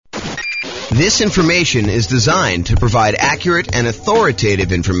This information is designed to provide accurate and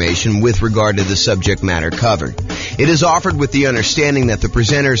authoritative information with regard to the subject matter covered. It is offered with the understanding that the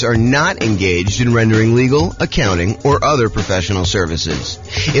presenters are not engaged in rendering legal, accounting, or other professional services.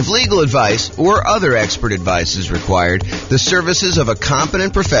 If legal advice or other expert advice is required, the services of a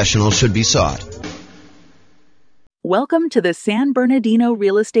competent professional should be sought. Welcome to the San Bernardino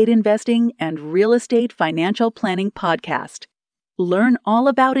Real Estate Investing and Real Estate Financial Planning Podcast. Learn all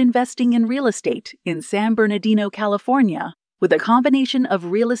about investing in real estate in San Bernardino, California, with a combination of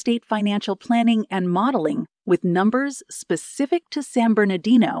real estate financial planning and modeling with numbers specific to San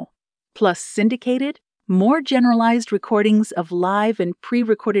Bernardino, plus syndicated, more generalized recordings of live and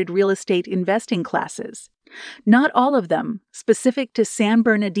pre-recorded real estate investing classes. Not all of them specific to San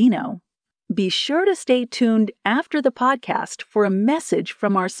Bernardino. Be sure to stay tuned after the podcast for a message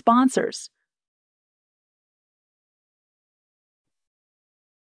from our sponsors.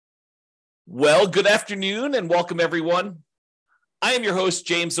 Well, good afternoon and welcome everyone. I am your host,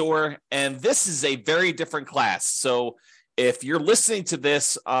 James Orr, and this is a very different class. So if you're listening to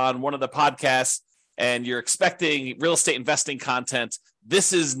this on one of the podcasts and you're expecting real estate investing content,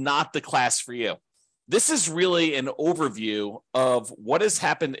 this is not the class for you. This is really an overview of what has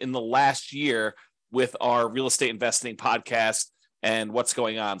happened in the last year with our real estate investing podcast and what's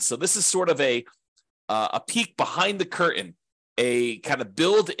going on. So this is sort of a peek behind the curtain, a kind of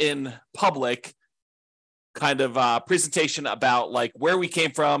build in public kind of presentation about like where we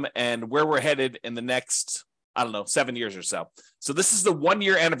came from and where we're headed in the next, 7 years or so. So this is the 1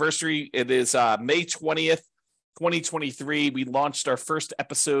 year anniversary. It is May 20th, 2023. We launched our first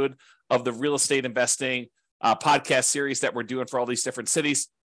episode of the real estate investing podcast series that we're doing for all these different cities.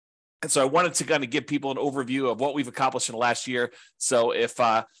 And so I wanted to kind of give people an overview of what we've accomplished in the last year. So if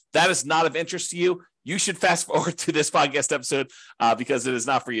that is not of interest to you, you should fast forward to this podcast episode because it is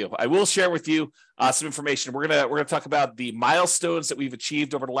not for you. I will share with you some information. We're gonna talk about the milestones that we've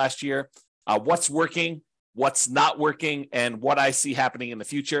achieved over the last year, what's working, what's not working, and what I see happening in the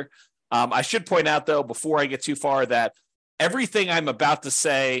future. I should point out, though, before I get too far, that everything I'm about to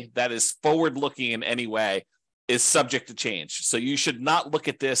say that is forward-looking in any way is subject to change. So you should not look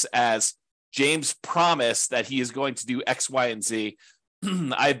at this as James promised that he is going to do X, Y, and Z.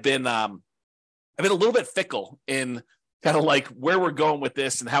 I've been a little bit fickle in kind of like where we're going with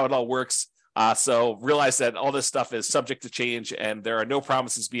this and how it all works. So realize that all this stuff is subject to change and there are no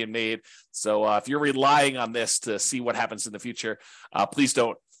promises being made. So if you're relying on this to see what happens in the future, please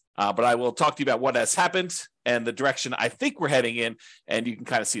don't. But I will talk to you about what has happened and the direction I think we're heading in, and you can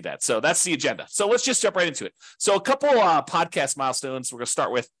kind of see that. So that's the agenda. So let's just jump right into it. So a couple podcast milestones we're going to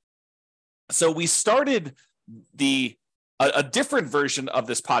start with. So we started a different version of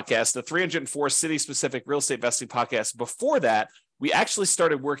this podcast, the 304 city-specific real estate investing podcast. Before that, we actually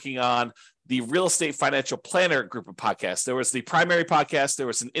started working on the real estate financial planner group of podcasts. There was the primary podcast. There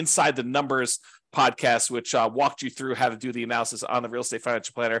was an Inside the Numbers podcast, which walked you through how to do the analysis on the real estate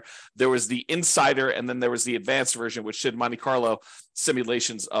financial planner. There was the Insider, and then there was the advanced version, which did Monte Carlo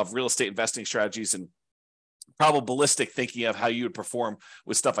simulations of real estate investing strategies and probabilistic thinking of how you would perform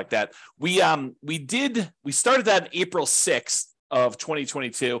with stuff like that. We started that April 6th of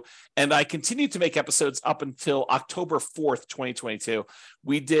 2022, and I continued to make episodes up until October 4th, 2022.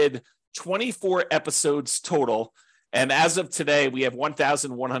 We did 24 episodes total, and as of today, we have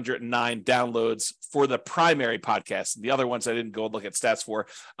 1,109 downloads for the primary podcast. The other ones I didn't go look at stats for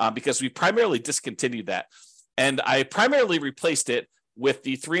because we primarily discontinued that, and I primarily replaced it with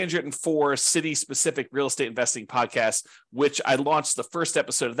the 304 city-specific real estate investing podcast, which I launched the first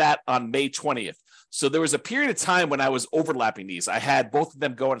episode of that on May 20th. So there was a period of time when I was overlapping these. I had both of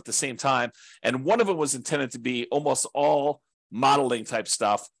them going at the same time, and one of them was intended to be almost all modeling type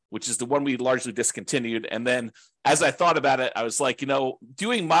stuff, which is the one we largely discontinued. And then as I thought about it, I was like,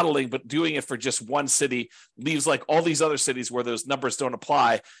 doing modeling, but doing it for just one city leaves like all these other cities where those numbers don't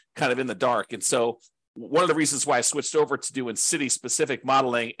apply kind of in the dark. And so one of the reasons why I switched over to doing city-specific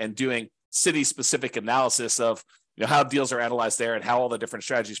modeling and doing city-specific analysis of how deals are analyzed there and how all the different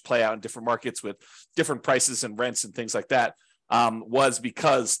strategies play out in different markets with different prices and rents and things like that was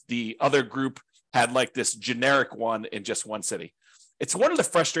because the other group had like this generic one in just one city. It's one of the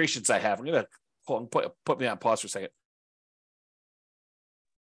frustrations I have. I'm going to put me on pause for a second.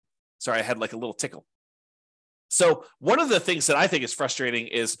 Sorry, I had like a little tickle. So one of the things that I think is frustrating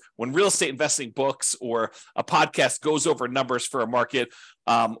is when real estate investing books or a podcast goes over numbers for a market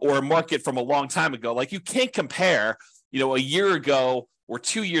or a market from a long time ago. Like you can't compare, a year ago or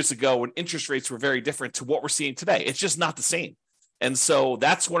 2 years ago when interest rates were very different to what we're seeing today. It's just not the same. And so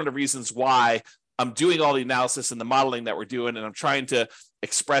that's one of the reasons why I'm doing all the analysis and the modeling that we're doing, and I'm trying to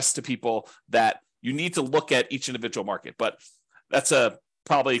express to people that you need to look at each individual market. But that's a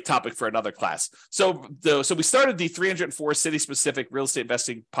probably topic for another class. So we started the 304 city-specific real estate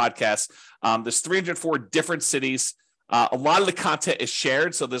investing podcast. There's 304 different cities. A lot of the content is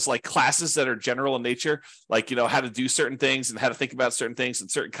shared. So there's like classes that are general in nature, like, how to do certain things and how to think about certain things and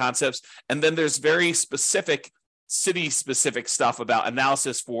certain concepts. And then there's very specific city-specific stuff about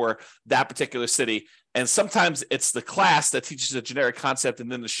analysis for that particular city. And sometimes it's the class that teaches a generic concept, and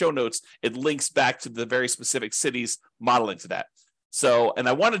then the show notes, it links back to the very specific cities modeling to that. So, and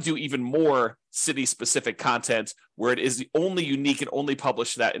I want to do even more city-specific content where it is the only unique and only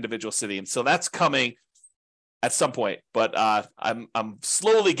published to that individual city. And so that's coming at some point, but I'm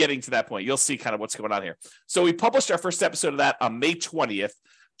slowly getting to that point. You'll see kind of what's going on here. So we published our first episode of that on May 20th,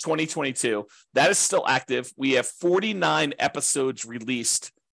 2022. That is still active. We have 49 episodes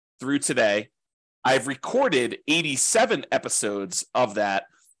released through today. I've recorded 87 episodes of that.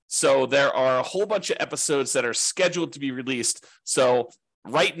 So there are a whole bunch of episodes that are scheduled to be released. So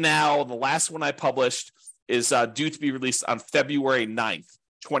right now, the last one I published is due to be released on February 9th,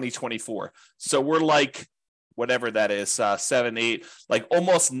 2024. So we're like, whatever that is, 7, 8, like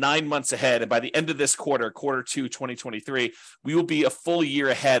almost 9 months ahead. And by the end of this quarter 2, 2023, we will be a full year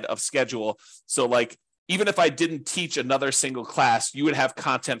ahead of schedule. So like, even if I didn't teach another single class, you would have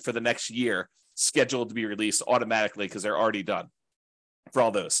content for the next year scheduled to be released automatically because they're already done for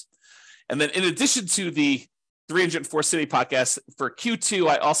all those. And then in addition to the 304 City podcast, for Q2,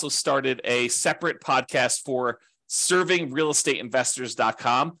 I also started a separate podcast for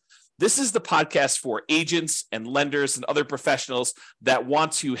servingrealestateinvestors.com. This is the podcast for agents and lenders and other professionals that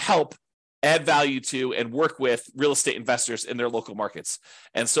want to help add value to and work with real estate investors in their local markets.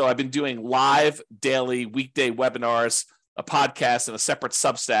 And so I've been doing live, daily, weekday webinars, a podcast, and a separate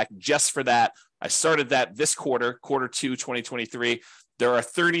Substack just for that. I started that this quarter 2, 2023. There are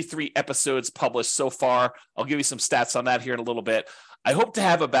 33 episodes published so far. I'll give you some stats on that here in a little bit. I hope to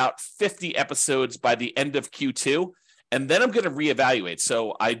have about 50 episodes by the end of Q2. And then I'm going to reevaluate.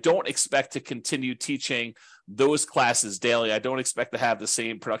 So I don't expect to continue teaching those classes daily. I don't expect to have the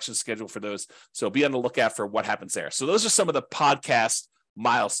same production schedule for those. So be on the lookout for what happens there. So those are some of the podcast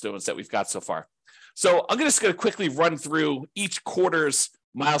milestones that we've got so far. So I'm just going to quickly run through each quarter's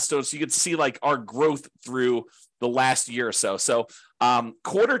milestones so you can see like our growth through the last year or so. So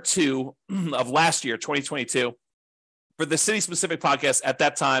quarter 2 of last year, 2022, for the City Specific podcast at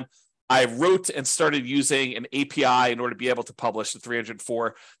that time, I wrote and started using an API in order to be able to publish the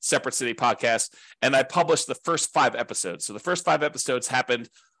 304 separate city podcasts. And I published the first 5 episodes. So the first 5 episodes happened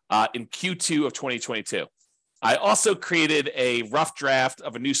in Q2 of 2022. I also created a rough draft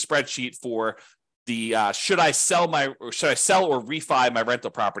of a new spreadsheet for the should I sell or refi my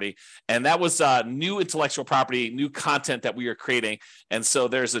rental property? And that was new intellectual property, new content that we are creating. And so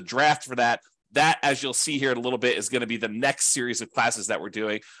there's a draft for that. That, as you'll see here in a little bit, is going to be the next series of classes that we're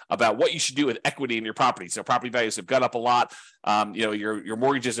doing about what you should do with equity in your property. So property values have gone up a lot. Your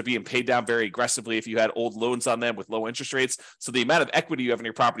mortgages are being paid down very aggressively if you had old loans on them with low interest rates. So the amount of equity you have in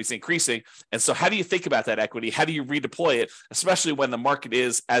your property is increasing. And so how do you think about that equity? How do you redeploy it, especially when the market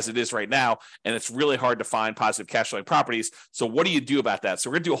is as it is right now, and it's really hard to find positive cash flowing properties? So what do you do about that? So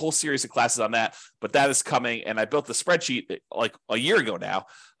we're going to do a whole series of classes on that, but that is coming. And I built the spreadsheet like a year ago now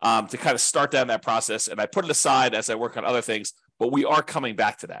to kind of start down that process. And I put it aside as I work on other things, but we are coming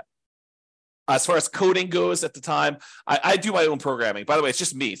back to that. As far as coding goes at the time, I do my own programming. By the way, it's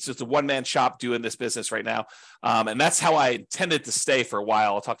just me. It's just a one-man shop doing this business right now. And that's how I intended to stay for a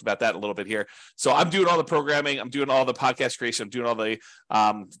while. I'll talk about that a little bit here. So I'm doing all the programming. I'm doing all the podcast creation. I'm doing all the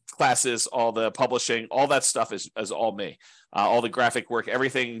classes, all the publishing, all that stuff is all me. All the graphic work,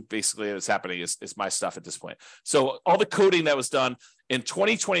 everything basically that's happening is my stuff at this point. So all the coding that was done in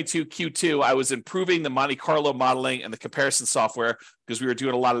 2022 Q2, I was improving the Monte Carlo modeling and the comparison software because we were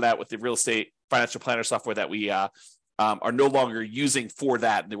doing a lot of that with the real estate financial planner software that we are no longer using for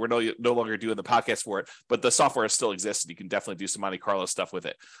that. We're no longer doing the podcast for it, but the software still exists. And you can definitely do some Monte Carlo stuff with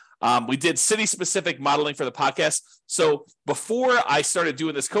it. We did city-specific modeling for the podcast. So before I started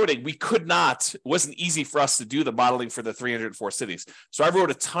doing this coding, it wasn't easy for us to do the modeling for the 304 cities. So I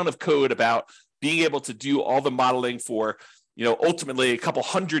wrote a ton of code about being able to do all the modeling for, ultimately a couple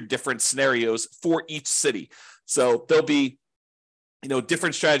hundred different scenarios for each city. So there'll be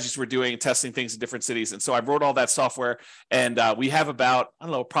different strategies we're doing, testing things in different cities. And so I wrote all that software, and we have about,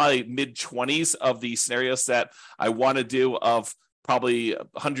 probably mid-20s of the scenarios that I want to do, of probably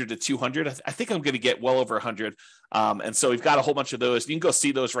 100 to 200. I think I'm going to get well over 100. And so we've got a whole bunch of those. You can go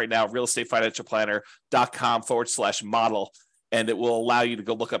see those right now, realestatefinancialplanner.com/model. and it will allow you to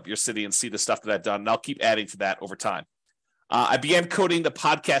go look up your city and see the stuff that I've done. And I'll keep adding to that over time. I began coding the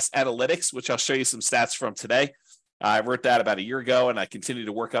podcast analytics, which I'll show you some stats from today. I wrote that about a year ago, and I continue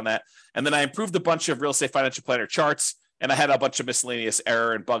to work on that. And then I improved a bunch of Real Estate Financial Planner charts, and I had a bunch of miscellaneous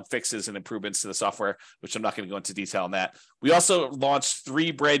error and bug fixes and improvements to the software, which I'm not going to go into detail on that. We also launched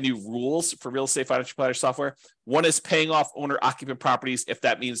 3 brand new rules for Real Estate Financial Planner software. One is paying off owner-occupant properties if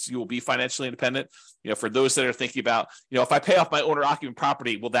that means you will be financially independent. For those that are thinking about, if I pay off my owner-occupant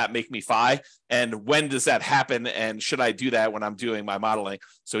property, will that make me FI? And when does that happen? And should I do that when I'm doing my modeling?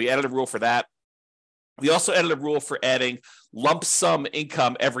 So we added a rule for that. We also added a rule for adding lump sum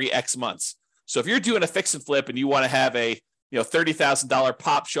income every X months. So if you're doing a fix and flip and you want to have a $30,000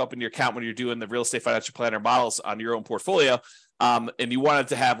 pop show up in your account when you're doing the Real Estate Financial Planner models on your own portfolio, and you wanted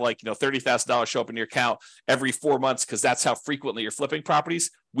to have $30,000 show up in your account every 4 months because that's how frequently you're flipping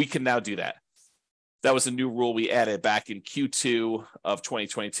properties, we can now do that. That was a new rule we added back in Q2 of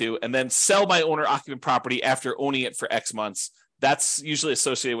 2022. And then sell my owner-occupant property after owning it for X months. That's usually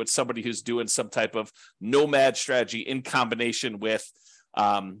associated with somebody who's doing some type of nomad strategy in combination with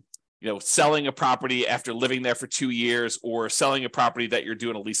selling a property after living there for 2 years, or selling a property that you're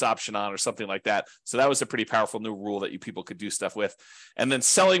doing a lease option on or something like that. So that was a pretty powerful new rule that you people could do stuff with. And then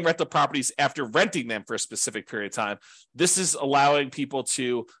selling rental properties after renting them for a specific period of time. This is allowing people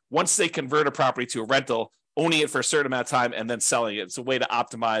to, once they convert a property to a rental, owning it for a certain amount of time and then selling it. It's a way to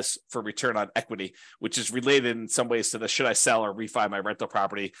optimize for return on equity, which is related in some ways to the should I sell or refi my rental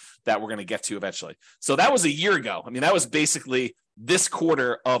property that we're going to get to eventually. So that was a year ago. That was basically this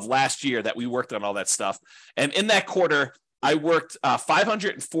quarter of last year that we worked on all that stuff. And in that quarter, I worked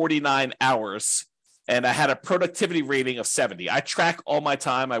 549 hours and I had a productivity rating of 70. I track all my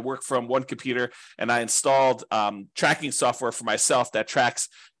time. I work from one computer, and I installed tracking software for myself that tracks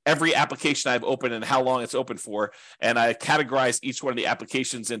every application I've opened and how long it's open for. And I categorize each one of the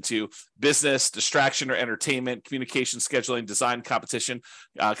applications into business, distraction or entertainment, communication, scheduling, design, composition,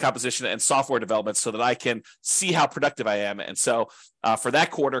 and software development so that I can see how productive I am. And so for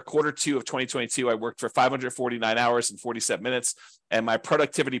that quarter 2 of 2022, I worked for 549 hours and 47 minutes, and my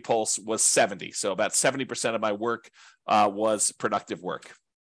productivity pulse was 70. So about 70% of my work was productive work.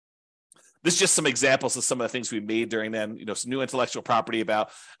 This is just some examples of some of the things we made during then, some new intellectual property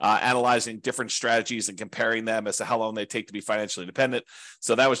about analyzing different strategies and comparing them as to how long they take to be financially independent.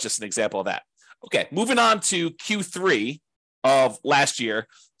 So that was just an example of that. Okay, moving on to Q3 of last year.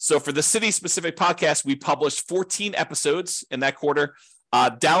 So for the city-specific podcast, we published 14 episodes in that quarter.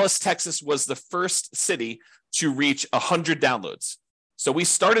 Dallas, Texas was the first city to reach 100 downloads. So we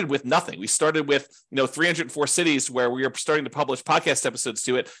started with nothing. We started with 304 cities where we were starting to publish podcast episodes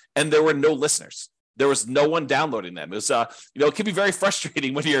to it, and there were no listeners. There was no one downloading them. It was, it can be very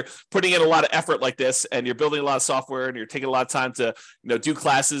frustrating when you're putting in a lot of effort like this, and you're building a lot of software, and you're taking a lot of time to, do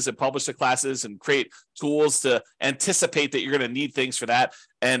classes and publish the classes and create tools to anticipate that you're going to need things for that,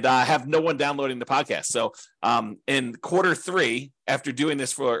 and have no one downloading the podcast. So in quarter 3, after doing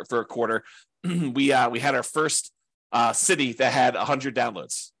this for a quarter, we had our first city that had 100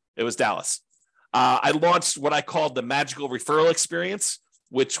 downloads. It was Dallas. I launched what I called the magical referral experience,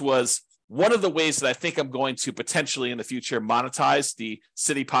 which was one of the ways that I think I'm going to potentially in the future monetize the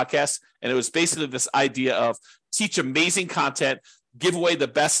city podcast. And it was basically this idea of teach amazing content, give away the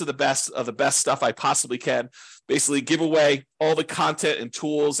best of the best of the best stuff I possibly can, basically give away all the content and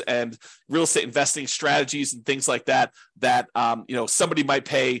tools and real estate investing strategies and things like that, somebody might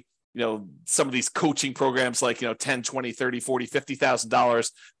pay some of these coaching programs like, 10, 20, 30, 40,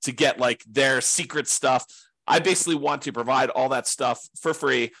 $50,000 to get like their secret stuff. I basically want to provide all that stuff for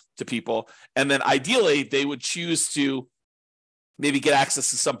free to people. And then ideally they would choose to maybe get access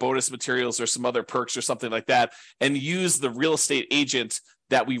to some bonus materials or some other perks or something like that, and use the real estate agent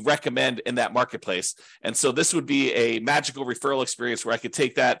that we recommend in that marketplace. And so this would be a magical referral experience where I could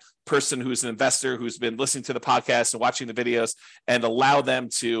take that person who's an investor who's been listening to the podcast and watching the videos and allow them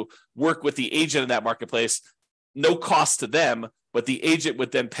to work with the agent in that marketplace, no cost to them, but the agent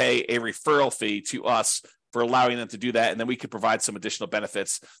would then pay a referral fee to us for allowing them to do that. And then we could provide some additional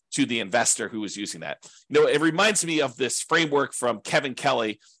benefits to the investor who is using that. It reminds me of this framework from Kevin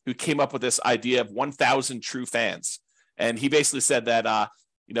Kelly, who came up with this idea of 1,000 true fans. And he basically said that,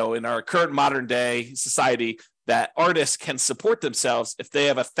 in our current modern day society, that artists can support themselves if they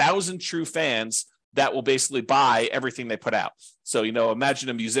have 1,000 true fans that will basically buy everything they put out. So, imagine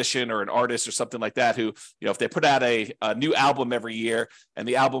a musician or an artist or something like that who, if they put out a new album every year and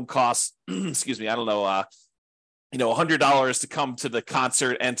the album costs, $100 to come to the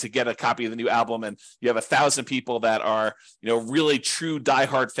concert and to get a copy of the new album. And you have 1,000 people that are, really true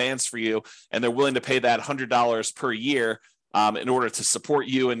diehard fans for you, and they're willing to pay that $100 per year. in order to support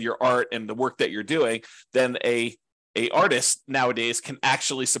you and your art and the work that you're doing, then a artist nowadays can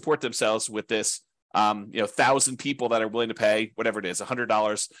actually support themselves with this 1,000 people that are willing to pay whatever it is,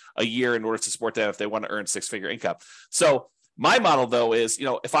 $100 a year in order to support them if they want to earn six-figure income. So my model, though, is,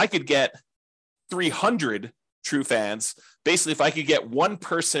 if I could get 300 true fans, basically, if I could get one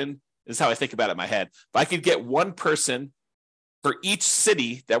person, this is how I think about it in my head. If I could get one person for each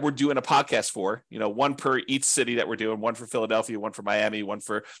city that we're doing a podcast for, one per each city that we're doing, one for Philadelphia, one for Miami, one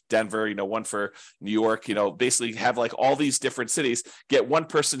for Denver, one for New York, basically have like all these different cities, get one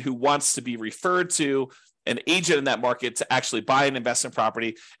person who wants to be referred to an agent in that market to actually buy an investment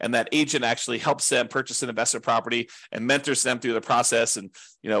property, and that agent actually helps them purchase an investment property and mentors them through the process, and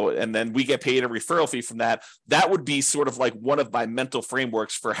and then we get paid a referral fee from that. That would be sort of like one of my mental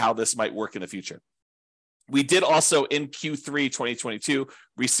frameworks for how this might work in the future. We did also in Q3 2022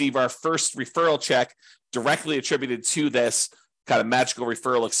 receive our first referral check directly attributed to this kind of magical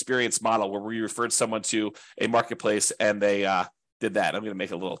referral experience model, where we referred someone to a marketplace and they did that. I'm going to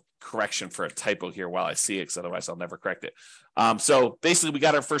make a little correction for a typo here while I see it, because otherwise I'll never correct it. So basically, we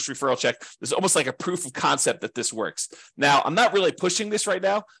got our first referral check. It's almost like a proof of concept that this works. Now, I'm not really pushing this right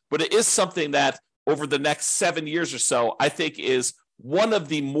now, but it is something that over the next 7 years or so, I think is one of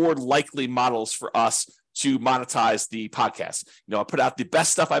the more likely models for us to monetize the podcast. I put out the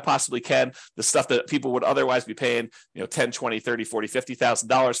best stuff I possibly can, the stuff that people would otherwise be paying, $10, $20, $30, $40,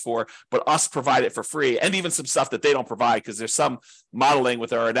 $50,000 for, but us provide it for free, and even some stuff that they don't provide, because there's some modeling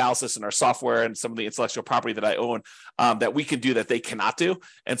with our analysis and our software and some of the intellectual property that I own that we can do that they cannot do.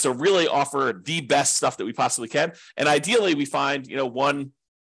 And so really offer the best stuff that we possibly can. And ideally we find, one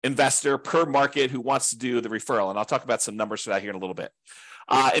investor per market who wants to do the referral. And I'll talk about some numbers for that here in a little bit.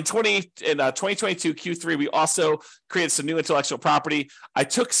 In 2022 Q3, we also created some new intellectual property. I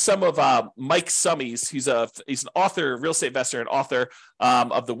took some of Mike Summey's. He's an author, real estate investor, and author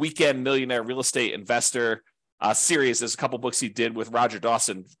of the Weekend Millionaire Real Estate Investor series. There's a couple books he did with Roger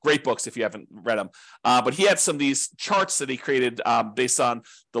Dawson. Great books if you haven't read them. But he had some of these charts that he created based on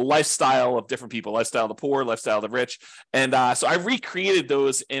the lifestyle of different people, lifestyle of the poor, lifestyle of the rich. And so I recreated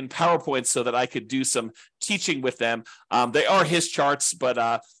those in PowerPoint so that I could do some teaching with them. They are his charts,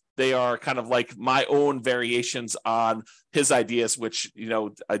 but they are kind of like my own variations on his ideas, which,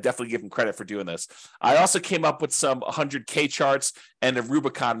 I definitely give him credit for doing this. I also came up with some 100K charts and a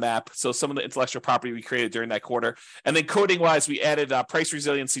Rubicon map. So some of the intellectual property we created during that quarter. And then coding wise, we added price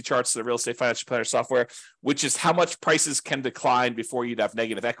resiliency charts to the Real Estate Financial Planner software, which is how much prices can decline before you'd have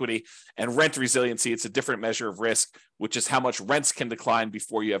negative equity, and rent resiliency. It's a different measure of risk, which is how much rents can decline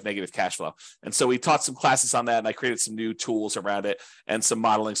before you have negative cash flow. And so we taught some classes on that, and I created some new tools around it and some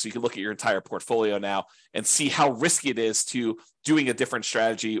modeling. So you can look at your entire portfolio now and see how risky it is to doing a different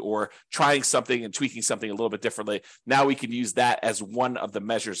strategy or trying something and tweaking something a little bit differently. Now we can use that as one of the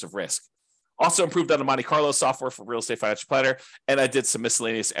measures of risk. Also improved on the Monte Carlo software for Real Estate Financial Planner, and I did some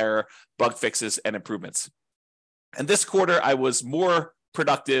miscellaneous error, bug fixes, and improvements. And this quarter, I was more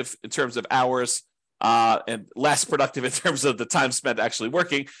productive in terms of hours and less productive in terms of the time spent actually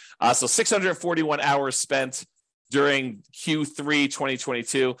working. So 641 hours spent during Q3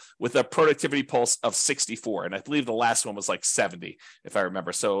 2022 with a productivity pulse of 64. And I believe the last one was like 70, if I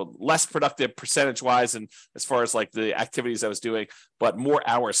remember. So less productive percentage-wise and as far as like the activities I was doing, but more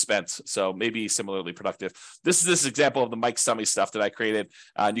hours spent. So maybe similarly productive. This is this example of the Mike Summey stuff that I created.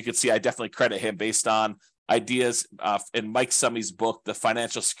 And you can see I definitely credit him based on ideas in Mike Summey's book, The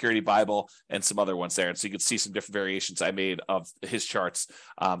Financial Security Bible, and some other ones there. And so you can see some different variations I made of his charts.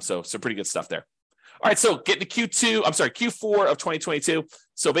 So some pretty good stuff there. All right, so getting to Q4 of 2022.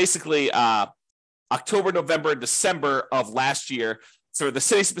 So basically October, November, and December of last year. So the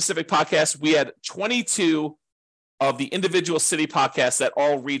City Specific podcast, we had 22 of the individual city podcasts that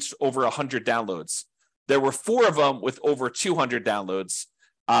all reached over 100 downloads. There were 4 of them with over 200 downloads.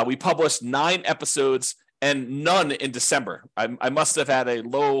 We published 9 episodes and none in December. I must have had a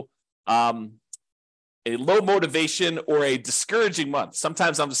low motivation or a discouraging month.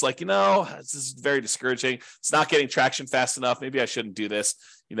 Sometimes I'm just like, this is very discouraging. It's not getting traction fast enough. Maybe I shouldn't do this.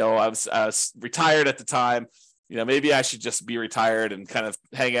 I was retired at the time. Maybe I should just be retired and kind of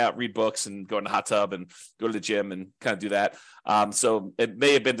hang out, read books, and go in the hot tub and go to the gym and kind of do that. So it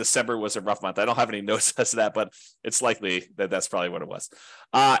may have been December was a rough month. I don't have any notes as to that, but it's likely that that's probably what it was.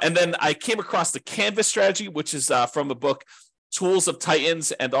 And then I came across the Canvas strategy, which is from the book Tools of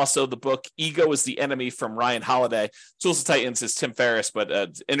Titans, and also the book Ego is the Enemy from Ryan Holiday. Tools of Titans is Tim Ferriss, but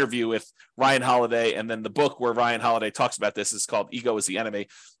an interview with Ryan Holiday, and then the book where Ryan Holiday talks about this is called Ego is the Enemy.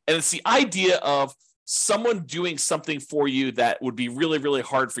 And it's the idea of someone doing something for you that would be really, really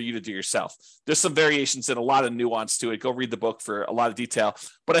hard for you to do yourself. There's some variations and a lot of nuance to it. Go read the book for a lot of detail.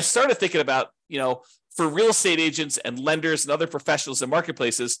 But I started thinking about, for real estate agents and lenders and other professionals in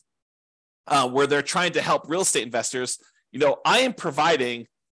marketplaces where they're trying to help real estate investors, I am providing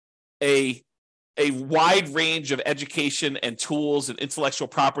a wide range of education and tools and intellectual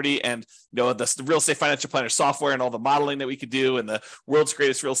property and the real estate financial planner software and all the modeling that we could do and the world's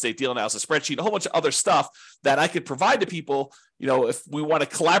greatest real estate deal analysis spreadsheet, a whole bunch of other stuff that I could provide to people, if we want to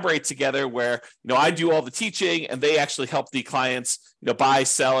collaborate together where, I do all the teaching and they actually help the clients, buy,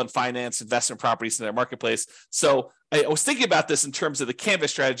 sell, and finance investment properties in their marketplace. So I was thinking about this in terms of the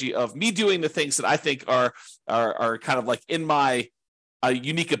Canvas strategy of me doing the things that I think are kind of like in my a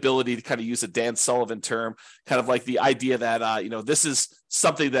unique ability to kind of use a Dan Sullivan term, kind of like the idea that, this is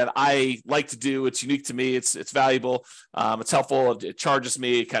something that I like to do. It's unique to me. It's valuable. It's helpful. It charges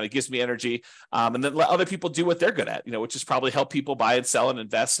me. It kind of gives me energy. And then let other people do what they're good at, which is probably help people buy and sell and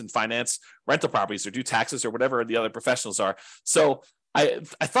invest and finance rental properties or do taxes or whatever the other professionals are. So I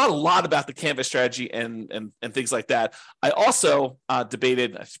thought a lot about the Canvas strategy and things like that. I also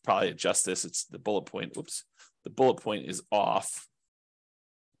debated, I should probably adjust this. It's the bullet point. Oops. The bullet point is off.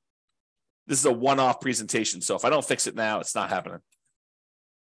 This is a one-off presentation, so if I don't fix it now, it's not happening.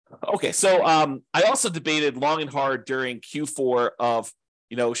 Okay, so I also debated long and hard during Q4 of,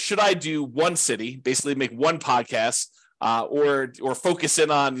 should I do one city, basically make one podcast, or focus in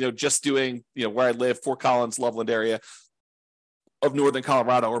on, just doing, where I live, Fort Collins, Loveland area of Northern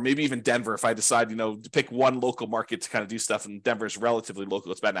Colorado, or maybe even Denver if I decide, to pick one local market to kind of do stuff, and Denver is relatively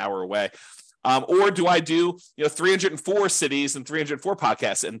local. It's about an hour away. Or do I do, 304 cities and 304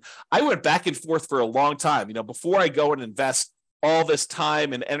 podcasts? And I went back and forth for a long time, before I go and invest all this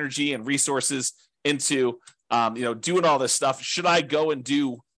time and energy and resources into, doing all this stuff. Should I go and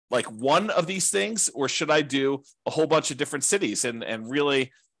do like one of these things, or should I do a whole bunch of different cities and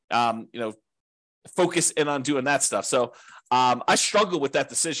really, focus in on doing that stuff? So I struggled with that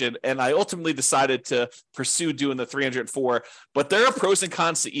decision, and I ultimately decided to pursue doing the 304. But there are pros and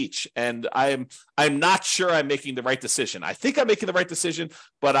cons to each, and I'm not sure I'm making the right decision. I think I'm making the right decision,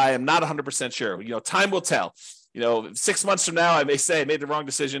 but I am not 100% sure. Time will tell. 6 months from now, I may say I made the wrong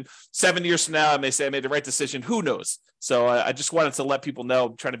decision. 7 years from now, I may say I made the right decision. Who knows? So I just wanted to let people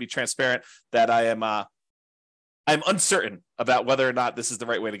know, trying to be transparent, that I'm uncertain about whether or not this is the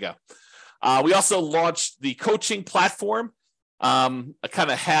right way to go. We also launched the coaching platform. I kind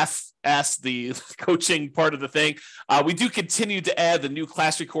of half-assed the coaching part of the thing. We do continue to add the new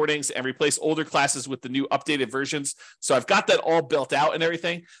class recordings and replace older classes with the new updated versions. So I've got that all built out and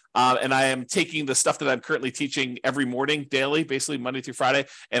everything. And I am taking the stuff that I'm currently teaching every morning, daily, basically Monday through Friday.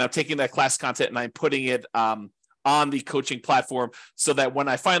 And I'm taking that class content and I'm putting it on the coaching platform, so that when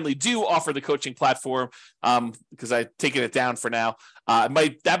I finally do offer the coaching platform, because I've taken it down for now,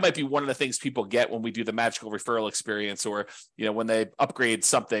 that might be one of the things people get when we do the magical referral experience, or when they upgrade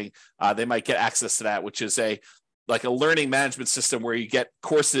something, they might get access to that, which is like a learning management system where you get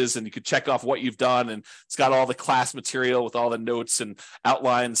courses and you can check off what you've done, and it's got all the class material with all the notes and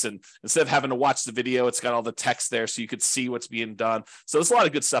outlines, and instead of having to watch the video, it's got all the text there so you could see what's being done. So there's a lot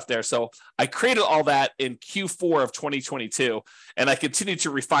of good stuff there. So I created all that in Q4 of 2022, and I continue to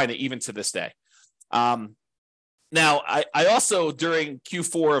refine it even to this day. Now, I also, during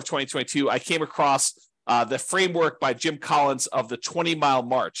Q4 of 2022, I came across the framework by Jim Collins of the 20-mile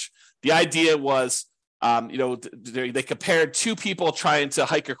march. The idea was, they compared two people trying to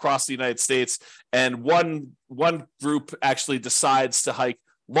hike across the United States, and one group actually decides to hike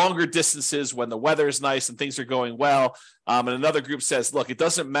longer distances when the weather is nice and things are going well. And another group says, look, it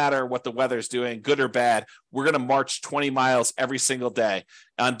doesn't matter what the weather's doing, good or bad. We're going to march 20 miles every single day.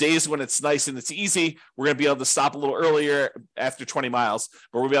 On days when it's nice and it's easy, we're going to be able to stop a little earlier after 20 miles,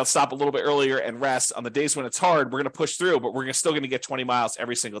 but we'll be able to stop a little bit earlier and rest. On the days when it's hard, we're going to push through, but we're still going to get 20 miles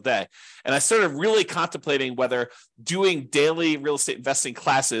every single day. And I started really contemplating whether doing daily real estate investing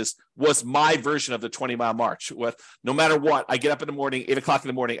classes was my version of the 20-mile march. With no matter what, I get up in the morning, 8 o'clock in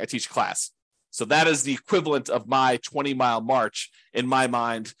the morning, I teach class. So that is the equivalent of my 20-mile march in my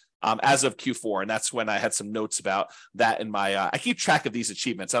mind as of Q4. And that's when I had some notes about that in my, I keep track of these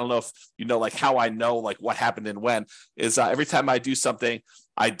achievements. I don't know if like how I know like what happened and when is every time I do something,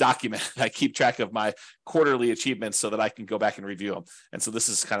 I document, I keep track of my quarterly achievements so that I can go back and review them. And so this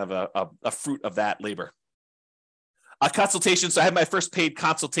is kind of a fruit of that labor. A consultation. So I had my first paid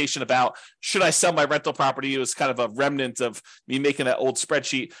consultation about, should I sell my rental property? It was kind of a remnant of me making that old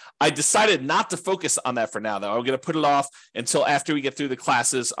spreadsheet. I decided not to focus on that for now, though. I'm going to put it off until after we get through the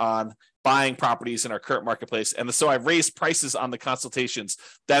classes on buying properties in our current marketplace. And so I raised prices on the consultations.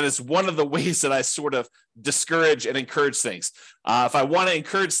 That is one of the ways that I sort of discourage and encourage things. If I want to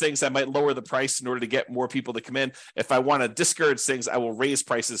encourage things, I might lower the price in order to get more people to come in. If I want to discourage things, I will raise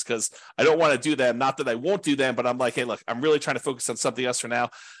prices because I don't want to do them. Not that I won't do them, but I'm like, hey, look, I'm really trying to focus on something else for now.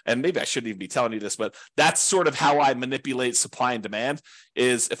 And maybe I shouldn't even be telling you this, but that's sort of how I manipulate supply and demand.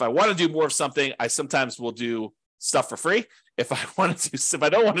 Is if I want to do more of something, I sometimes will do stuff for free. If I don't want to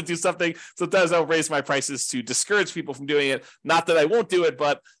do something, sometimes I'll raise my prices to discourage people from doing it. Not that I won't do it,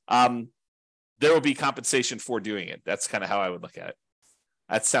 but there will be compensation for doing it. That's kind of how I would look at it.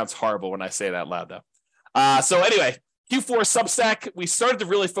 That sounds horrible when I say it out loud, though. So anyway, Q4 Substack, we started to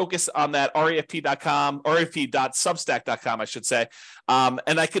really focus on that refp.substack.com, I should say.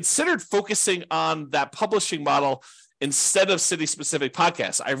 And I considered focusing on that publishing model instead of city-specific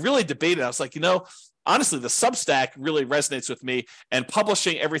podcasts. I really debated. I was like, honestly, the Substack really resonates with me, and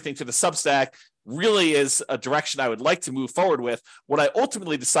publishing everything to the Substack really is a direction I would like to move forward with. What I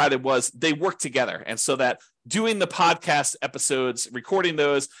ultimately decided was they work together. And so that doing the podcast episodes, recording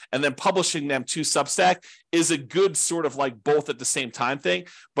those, and then publishing them to Substack is a good sort of like both at the same time thing.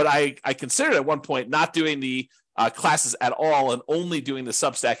 But I considered at one point not doing the classes at all and only doing the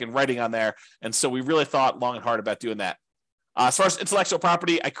Substack and writing on there. And so we really thought long and hard about doing that. As far as intellectual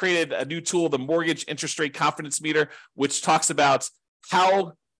property, I created a new tool, the Mortgage Interest Rate Confidence Meter, which talks about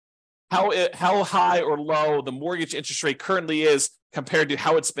how high or low the mortgage interest rate currently is compared to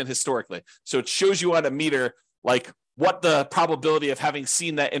how it's been historically. So it shows you on a meter like what the probability of having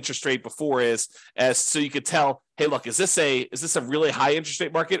seen that interest rate before is, as so you could tell, hey, look, is this a really high interest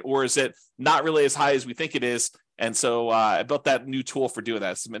rate market, or is it not really as high as we think it is? And so I built that new tool for doing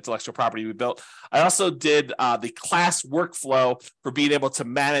that. Some intellectual property we built. I also did the class workflow for being able to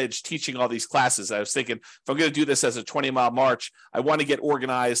manage teaching all these classes. I was thinking, if I'm going to do this as a 20-mile march, I want to get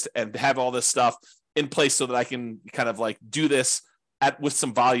organized and have all this stuff in place so that I can kind of like do this with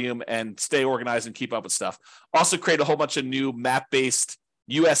some volume and stay organized and keep up with stuff. Also create a whole bunch of new map-based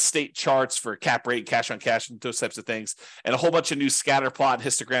U.S. state charts for cap rate, cash on cash, and those types of things, and a whole bunch of new scatter plot and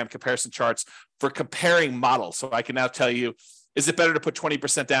histogram comparison charts for comparing models. So I can now tell you, is it better to put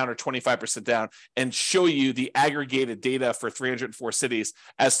 20% down or 25% down, and show you the aggregated data for 304 cities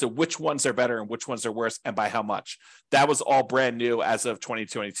as to which ones are better and which ones are worse and by how much. That was all brand new as of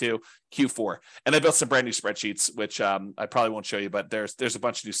 2022 Q4. And I built some brand new spreadsheets, which I probably won't show you, but there's a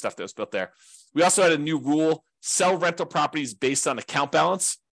bunch of new stuff that was built there. We also had a new rule: sell rental properties based on account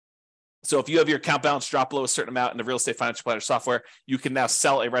balance. So if you have your account balance drop below a certain amount in the Real Estate Financial Planner software, you can now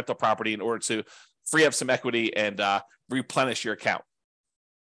sell a rental property in order to free up some equity and replenish your account.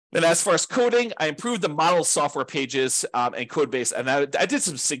 Then as far as coding, I improved the model software pages and code base, and I did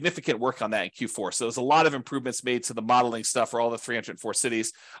some significant work on that in Q4. So there's a lot of improvements made to the modeling stuff for all the 304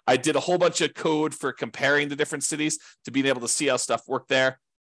 cities. I did a whole bunch of code for comparing the different cities to being able to see how stuff worked there.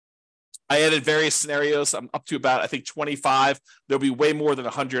 I added various scenarios. I'm up to about, I think, 25. There'll be way more than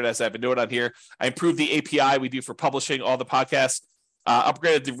 100 as I have a note on here. I improved the API we do for publishing all the podcasts.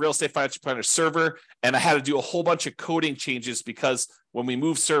 Upgraded the Real Estate Financial Planner server, and I had to do a whole bunch of coding changes because when we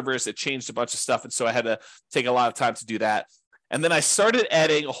moved servers, it changed a bunch of stuff, and so I had to take a lot of time to do that. And then I started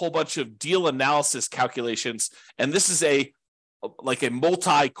adding a whole bunch of deal analysis calculations, and this is a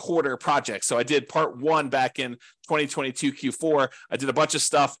multi-quarter project. So I did part one back in 2022 Q4. I did a bunch of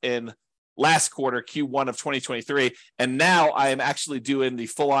stuff in last quarter, Q1 of 2023, and now I am actually doing the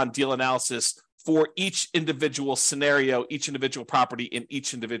full-on deal analysis for each individual scenario, each individual property in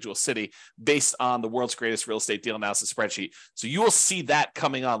each individual city based on the world's greatest real estate deal analysis spreadsheet. So you will see that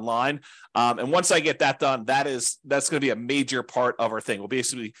coming online. And once I get that done, that's going to be a major part of our thing. We'll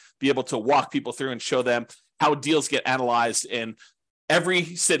basically be able to walk people through and show them how deals get analyzed in every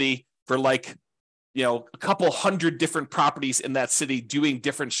city for a couple hundred different properties in that city doing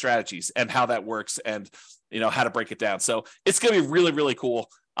different strategies and how that works and, how to break it down. So it's going to be really, really cool.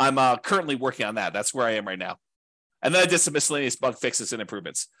 I'm currently working on that. That's where I am right now. And then I did some miscellaneous bug fixes and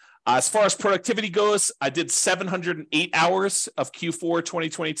improvements. As far as productivity goes, I did 708 hours of Q4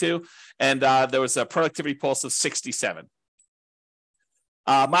 2022, and there was a productivity pulse of 67.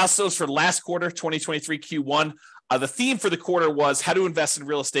 Milestones for last quarter, 2023 Q1. The theme for the quarter was how to invest in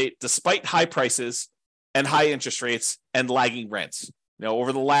real estate despite high prices and high interest rates and lagging rents.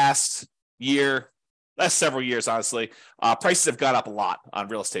 Over the last several years, honestly, prices have gone up a lot on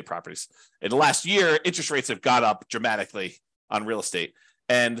real estate properties. In the last year, interest rates have gone up dramatically on real estate,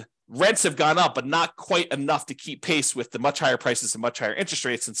 and rents have gone up, but not quite enough to keep pace with the much higher prices and much higher interest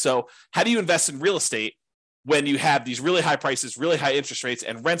rates. And so how do you invest in real estate when you have these really high prices, really high interest rates,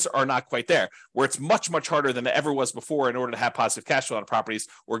 and rents are not quite there, where it's much, much harder than it ever was before in order to have positive cash flow on properties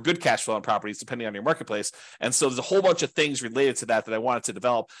or good cash flow on properties, depending on your marketplace. And so there's a whole bunch of things related to that I wanted to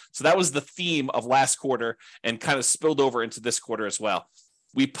develop. So that was the theme of last quarter and kind of spilled over into this quarter as well.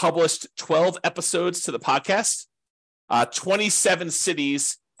 We published 12 episodes to the podcast. 27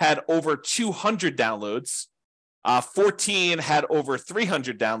 cities had over 200 downloads. 14 had over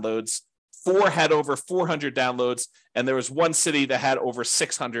 300 downloads. 4 had over 400 downloads, and there was one city that had over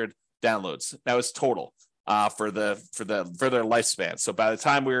 600 downloads. That was total for their lifespan. So by the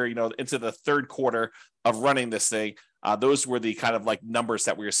time we were into the third quarter of running this thing, those were the kind of like numbers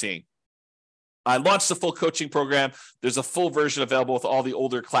that we were seeing. I launched the full coaching program. There's a full version available with all the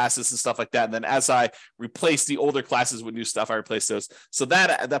older classes and stuff like that. And then as I replace the older classes with new stuff, I replace those. So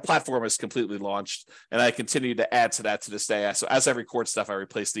that platform is completely launched, and I continue to add to that to this day. So as I record stuff, I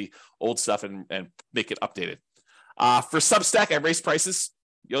replace the old stuff and make it updated. For Substack, I raised prices.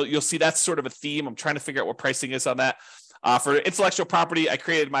 You'll see that's sort of a theme. I'm trying to figure out what pricing is on that. For intellectual property, I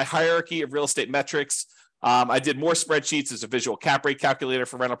created my hierarchy of real estate metrics. I did more spreadsheets. There's a visual cap rate calculator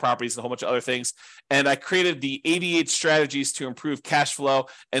for rental properties and a whole bunch of other things. And I created the 88 strategies to improve cash flow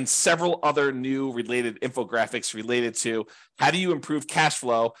and several other new related infographics related to how do you improve cash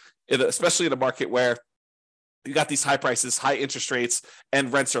flow, especially in a market where you got these high prices, high interest rates,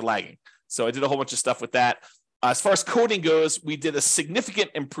 and rents are lagging. So I did a whole bunch of stuff with that. As far as coding goes, we did a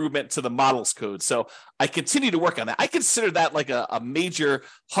significant improvement to the models code. So I continue to work on that. I consider that like a major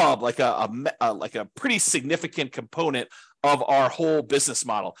hub, like a pretty significant component of our whole business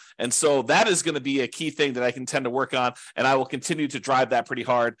model. And so that is going to be a key thing that I can tend to work on, and I will continue to drive that pretty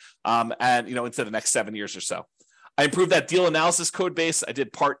hard and into the next 7 years or so. I improved that deal analysis code base. I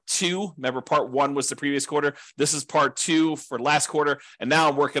did part 2. Remember, part 1 was the previous quarter. This is part 2 for last quarter. And now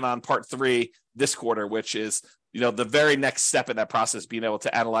I'm working on part 3 this quarter, which is, the very next step in that process, being able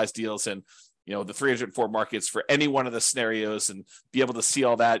to analyze deals and, the 304 markets for any one of the scenarios and be able to see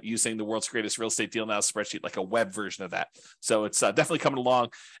all that using the world's greatest real estate deal analysis spreadsheet, like a web version of that. So it's definitely coming along,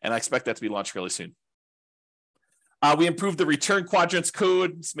 and I expect that to be launched really soon. We improved the return quadrants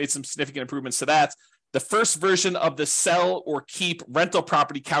code, made some significant improvements to that. The first version of the sell or keep rental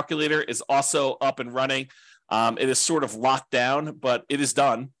property calculator is also up and running. It is sort of locked down, but it is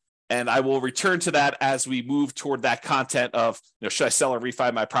done. And I will return to that as we move toward that content of, should I sell or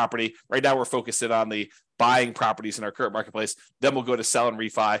refi my property? Right now, we're focusing on the buying properties in our current marketplace. Then we'll go to sell and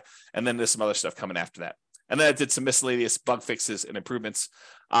refi. And then there's some other stuff coming after that. And then I did some miscellaneous bug fixes and improvements.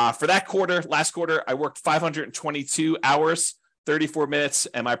 For that quarter, last quarter, I worked 522 hours, 34 minutes,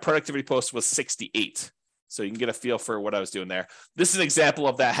 and my productivity post was 68. So you can get a feel for what I was doing there. This is an example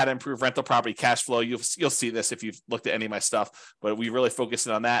of that, how to improve rental property cash flow. You'll see this if you've looked at any of my stuff, but we really focused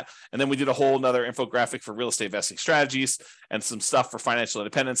on that. And then we did a whole another infographic for real estate investing strategies and some stuff for financial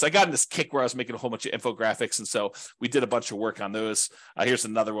independence. I got in this kick where I was making a whole bunch of infographics, and so we did a bunch of work on those. Here's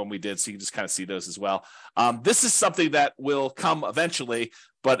another one we did, so you can just kind of see those as well. This is something that will come eventually,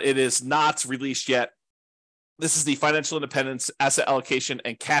 but it is not released yet. This is the financial independence, asset allocation,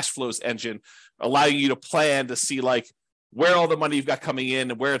 and cash flows engine, allowing you to plan to see where all the money you've got coming in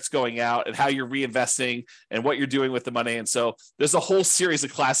and where it's going out and how you're reinvesting and what you're doing with the money. And so there's a whole series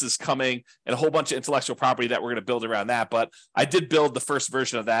of classes coming and a whole bunch of intellectual property that we're going to build around that. But I did build the first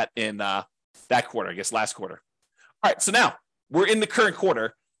version of that in that quarter, I guess last quarter. All right, so now we're in the current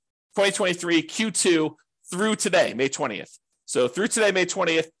quarter, 2023 Q2 through today, May 20th. So through today, May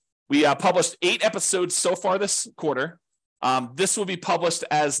 20th, we published 8 episodes so far this quarter. This will be published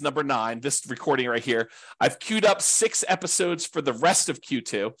as number 9, this recording right here. I've queued up 6 episodes for the rest of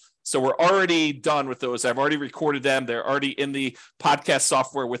Q2. So we're already done with those. I've already recorded them. They're already in the podcast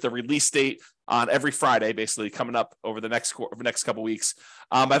software with a release date on every Friday, basically coming up over the next couple weeks.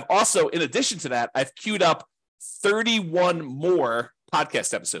 I've also, in addition to that, I've queued up 31 more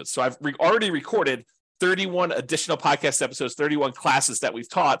podcast episodes. So I've already recorded 31 additional podcast episodes, 31 classes that we've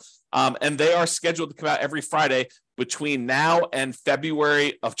taught, and they are scheduled to come out every Friday between now and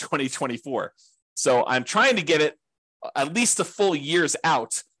February of 2024. So I'm trying to get it at least a full year's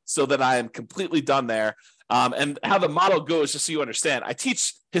out so that I am completely done there. And how the model goes, just so you understand, I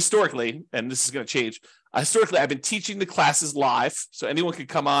teach historically, and this is going to change. Historically, I've been teaching the classes live, so anyone can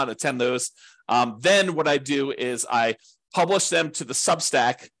come on, attend those. Then what I do is I publish them to the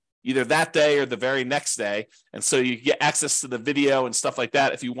Substack either that day or the very next day. And so you get access to the video and stuff like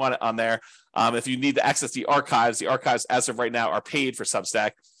that if you want it on there. If you need to access the archives as of right now are paid for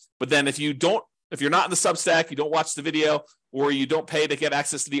Substack. But then if you're not in the Substack, you don't watch the video, or you don't pay to get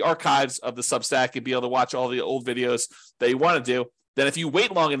access to the archives of the Substack and be able to watch all the old videos that you want to do, then if you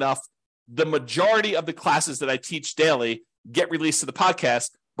wait long enough, the majority of the classes that I teach daily get released to the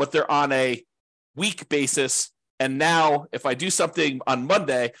podcast, but they're on a week basis. And now if I do something on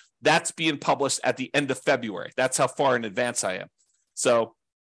Monday, that's being published at the end of February. That's how far in advance I am. So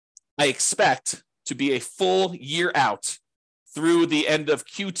I expect to be a full year out through the end of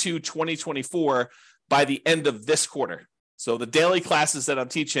Q2 2024 by the end of this quarter. So the daily classes that I'm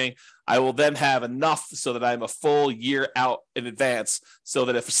teaching, I will then have enough so that I'm a full year out in advance, so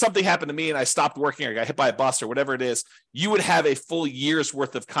that if something happened to me and I stopped working or got hit by a bus or whatever it is, you would have a full year's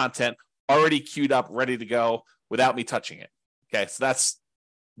worth of content already queued up, ready to go without me touching it. Okay, so that's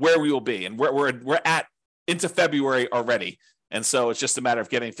where we will be. And we're at into February already. And so it's just a matter of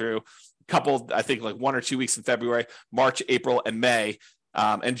getting through a couple, I think like 1 or 2 weeks in February, March, April, and May,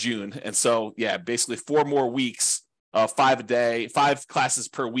 and June. And so, yeah, basically 4 more weeks of 5 a day, 5 classes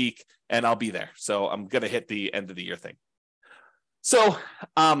per week, and I'll be there. So I'm going to hit the end of the year thing. So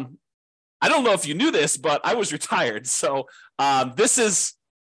I don't know if you knew this, but I was retired. So this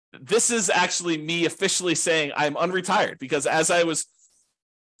is actually me officially saying I'm unretired, because as I was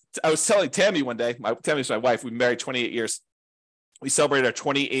telling Tammy one day, Tammy's my wife, we've been married 28 years. We celebrated our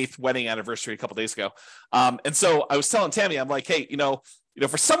 28th wedding anniversary a couple days ago. And so I was telling Tammy, I'm like, hey,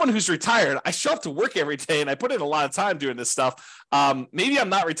 for someone who's retired, I show up to work every day and I put in a lot of time doing this stuff. Maybe I'm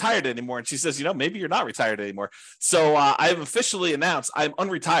not retired anymore. And she says, maybe you're not retired anymore. So I've officially announced I'm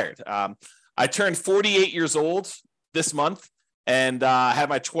unretired. I turned 48 years old this month and had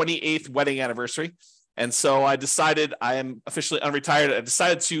my 28th wedding anniversary. And so I decided I am officially unretired. I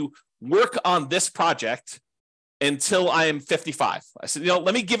decided to work on this project until I am 55. I said,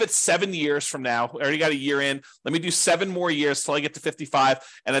 let me give it 7 years from now. I already got a year in. Let me do 7 more years till I get to 55.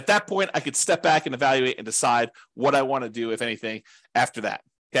 And at that point, I could step back and evaluate and decide what I want to do, if anything, after that.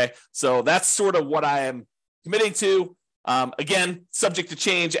 Okay. So that's sort of what I am committing to. Again, subject to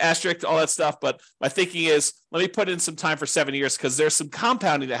change, asterisk, all that stuff. But my thinking is, let me put in some time for 7 years, because there's some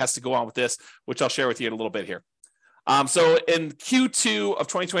compounding that has to go on with this, which I'll share with you in a little bit here. So in Q2 of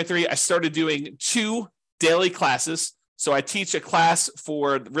 2023, I started doing 2 daily classes. So I teach a class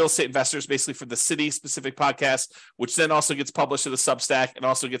for real estate investors, basically for the City Specific podcast, which then also gets published to the Substack and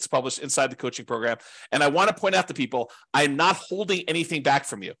also gets published inside the coaching program. And I want to point out to people, I'm not holding anything back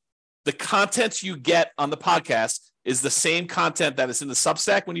from you. The content you get on the podcast is the same content that is in the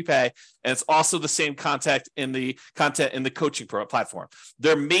Substack when you pay, and it's also the same content in the coaching platform.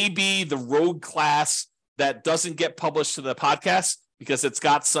 There may be the rogue class that doesn't get published to the podcast because it's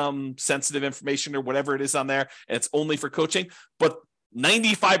got some sensitive information or whatever it is on there, and it's only for coaching. But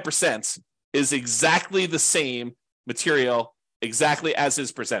 95% is exactly the same material, exactly as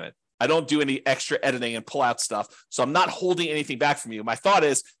is presented. I don't do any extra editing and pull out stuff. So I'm not holding anything back from you. My thought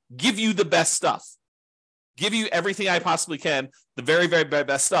is give you the best stuff, give you everything I possibly can, the very, very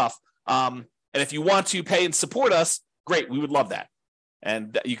best stuff. And if you want to pay and support us, great. We would love that.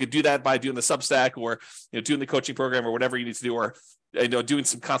 And you could do that by doing the Substack or doing the coaching program or whatever you need to do, or doing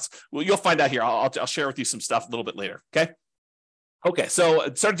some well, you'll find out here. I'll share with you some stuff a little bit later. Okay. So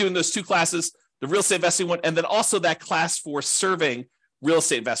I started doing those 2 classes, the real estate investing one, and then also that class for serving real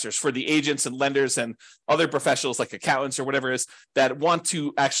estate investors, for the agents and lenders and other professionals like accountants or whatever it is that want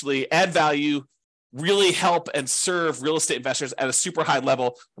to actually add value, really help and serve real estate investors at a super high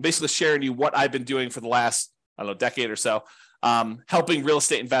level. I'm basically sharing you what I've been doing for the last, decade or so, helping real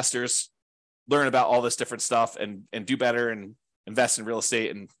estate investors learn about all this different stuff and do better and invest in real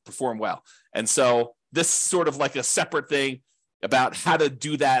estate and perform well. And so this is sort of like a separate thing about how to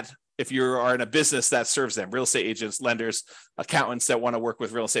do that if you are in a business that serves them, real estate agents, lenders, accountants that want to work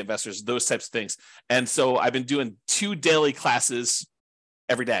with real estate investors, those types of things. And so I've been doing 2 daily classes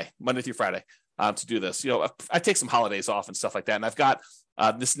every day, Monday through Friday, to do this. I take some holidays off and stuff like that. And I've got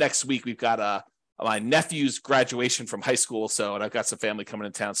this next week, we've got my nephew's graduation from high school. And I've got some family coming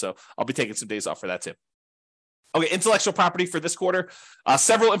in town. So I'll be taking some days off for that too. Okay, intellectual property for this quarter,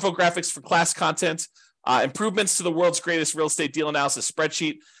 several infographics for class content, improvements to the world's greatest real estate deal analysis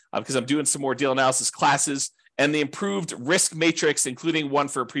spreadsheet, because I'm doing some more deal analysis classes, and the improved risk matrix, including one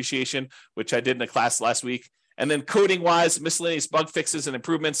for appreciation, which I did in a class last week. And then coding wise, miscellaneous bug fixes and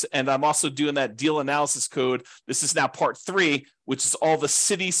improvements. And I'm also doing that deal analysis code. This is now part 3, which is all the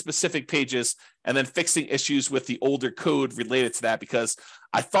City specific pages, and then fixing issues with the older code related to that, because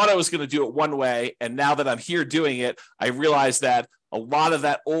I thought I was going to do it one way. And now that I'm here doing it, I realized that a lot of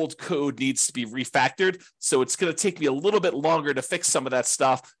that old code needs to be refactored. So it's going to take me a little bit longer to fix some of that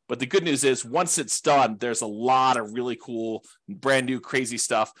stuff. But the good news is once it's done, there's a lot of really cool, brand new, crazy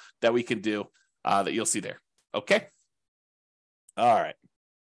stuff that we can do that you'll see there. Okay. All right.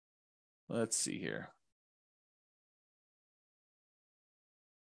 Let's see here.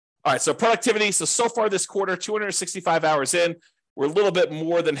 All right, so productivity. So far this quarter, 265 hours in. We're a little bit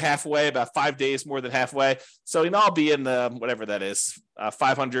more than halfway, about 5 days more than halfway. So, I'll be in the, whatever that is,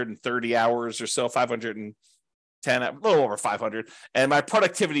 530 hours or so, 510, a little over 500. And my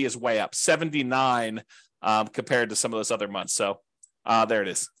productivity is way up, 79 compared to some of those other months. So there it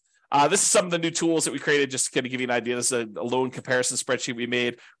is. This is some of the new tools that we created, just to kind of give you an idea. This is a loan comparison spreadsheet we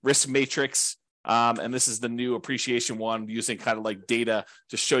made, risk matrix. And this is the new appreciation one, using kind of like data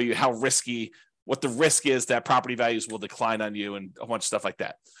to show you how risky, what the risk is that property values will decline on you, and a bunch of stuff like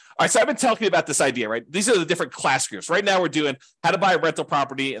that. All right, so I've been talking about this idea, right? These are the different class groups. Right now we're doing how to buy a rental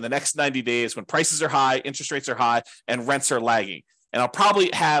property in the next 90 days when prices are high, interest rates are high, and rents are lagging. And I'll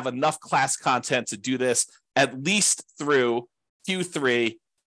probably have enough class content to do this at least through Q3,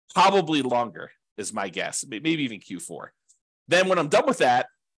 probably longer is my guess, maybe even Q4. Then when I'm done with that,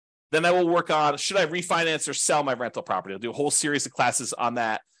 then I will work on, should I refinance or sell my rental property? I'll do a whole series of classes on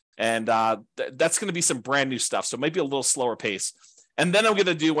that. And that's going to be some brand new stuff. So it might be a little slower pace. And then I'm going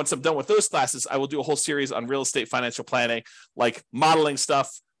to do, once I'm done with those classes, I will do a whole series on real estate financial planning, like modeling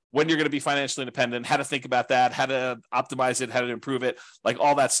stuff, when you're going to be financially independent, how to think about that, how to optimize it, how to improve it, like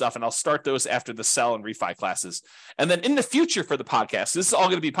all that stuff. And I'll start those after the sell and refi classes. And then in the future for the podcast, this is all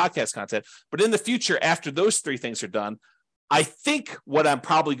going to be podcast content, but in the future, after those three things are done, I think what I'm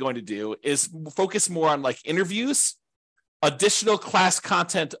probably going to do is focus more on like interviews, additional class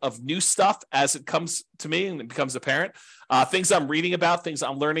content of new stuff as it comes to me and it becomes apparent, things I'm reading about, things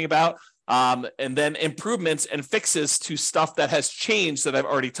I'm learning about, and then improvements and fixes to stuff that has changed that I've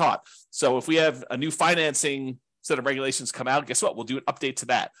already taught. So if we have a new financing set of regulations come out, guess what? We'll do an update to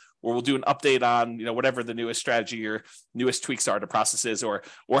that, or we'll do an update on, whatever the newest strategy or newest tweaks are to processes, or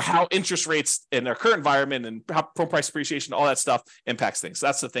how interest rates in our current environment and how home price appreciation, all that stuff impacts things. So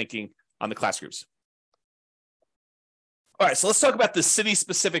that's the thinking on the class groups. All right, so let's talk about the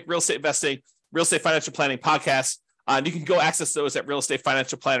city-specific real estate investing, real estate financial planning podcast. And you can go access those at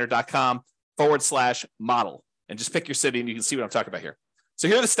realestatefinancialplanner.com/model and just pick your city and you can see what I'm talking about here. So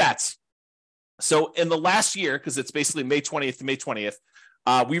here are the stats. So in the last year, because it's basically May 20th to May 20th,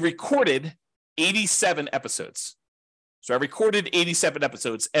 we recorded 87 episodes. So I recorded 87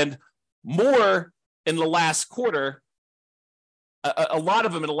 episodes, and more in the last quarter, a lot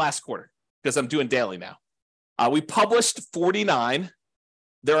of them in the last quarter, because I'm doing daily now. We published 49.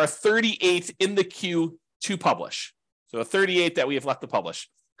 There are 38 in the queue to publish. So 38 that we have left to publish.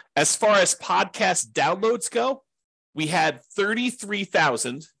 As far as podcast downloads go, we had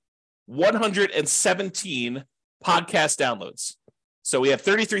 33,117 podcast downloads. So we have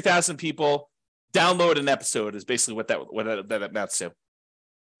 33,000 people download an episode is basically what that amounts to.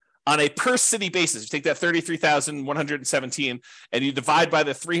 On a per city basis, you take that 33,117 and you divide by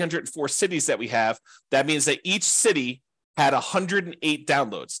the 304 cities that we have, that means that each city had 108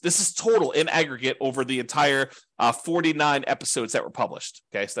 downloads. This is total in aggregate over the entire 49 episodes that were published.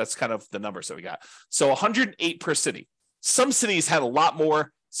 Okay, so that's kind of the numbers that we got. So 108 per city. Some cities had a lot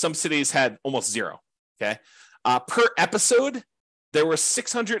more. Some cities had almost zero. Okay, per episode, there were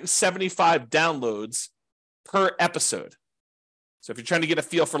 675 downloads per episode. So if you're trying to get a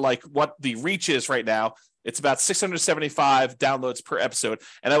feel for like what the reach is right now, it's about 675 downloads per episode.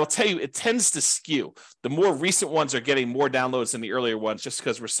 And I will tell you, it tends to skew. The more recent ones are getting more downloads than the earlier ones, just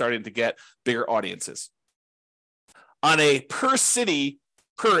because we're starting to get bigger audiences. On a per city,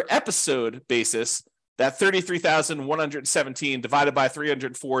 per episode basis, that 33,117 divided by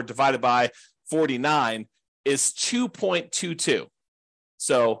 304 divided by 49 is 2.22.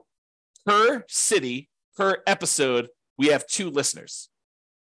 So per city, per episode, we have 2 listeners.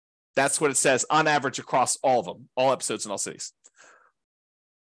 That's what it says on average across all of them, all episodes in all cities.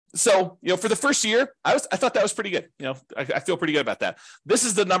 So, for the first year, I thought that was pretty good. I feel pretty good about that. This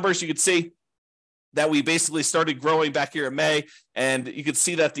is the numbers you could see that we basically started growing back here in May. And you could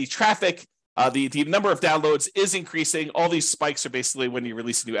see that the traffic, the number of downloads is increasing. All these spikes are basically when you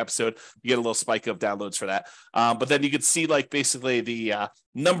release a new episode, you get a little spike of downloads for that. But then you could see like basically the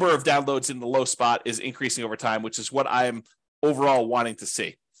number of downloads in the low spot is increasing over time, which is what I'm overall wanting to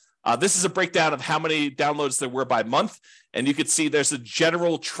see. This is a breakdown of how many downloads there were by month. And you could see there's a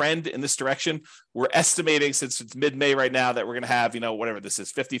general trend in this direction. We're estimating, since it's mid-May right now, that we're going to have, whatever this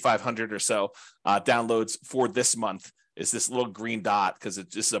is, 5,500 or so downloads for this month. Is this little green dot, because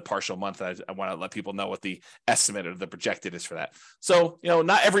this is a partial month. I want to let people know what the estimate or the projected is for that. So,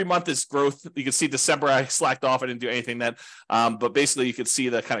 not every month is growth. You can see December, I slacked off. I didn't do anything then. But basically, you can see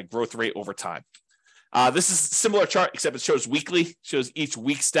the kind of growth rate over time. This is a similar chart, except it shows weekly, shows each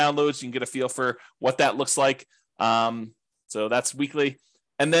week's downloads. You can get a feel for what that looks like. So that's weekly.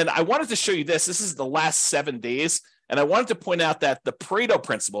 And then I wanted to show you this. This is the last 7 days. And I wanted to point out that the Pareto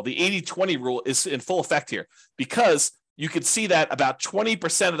principle, the 80-20 rule, is in full effect here, because you could see that about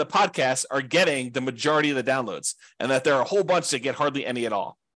 20% of the podcasts are getting the majority of the downloads, and that there are a whole bunch that get hardly any at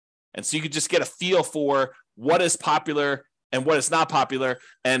all. And so you could just get a feel for what is popular and what is not popular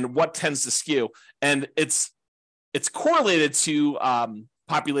and what tends to skew. And it's correlated to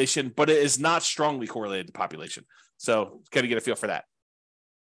population, but it is not strongly correlated to population. So got to get a feel for that.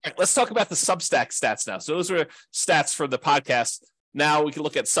 All right, let's talk about the Substack stats now. So those were stats for the podcast. Now we can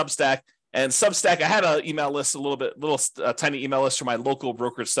look at Substack. And Substack, I had an email list, little tiny email list for my local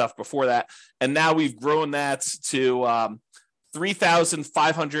brokerage stuff before that. And now we've grown that to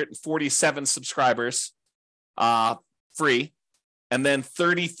 3,547 subscribers, free, and then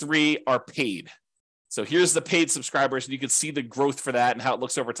 33 are paid. So here's the paid subscribers, and you can see the growth for that and how it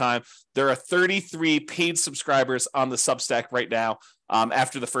looks over time. There are 33 paid subscribers on the Substack right now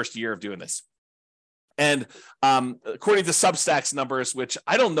after the first year of doing this. And according to Substack's numbers, which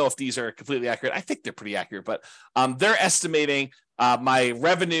I don't know if these are completely accurate, I think they're pretty accurate, but they're estimating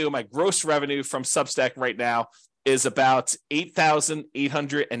my gross revenue from Substack right now is about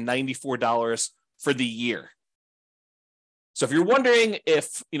 $8,894 for the year. So if you're wondering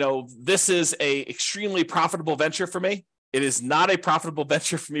if, this is a extremely profitable venture for me, it is not a profitable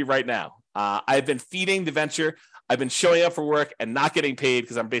venture for me right now. I've been feeding the venture. I've been showing up for work and not getting paid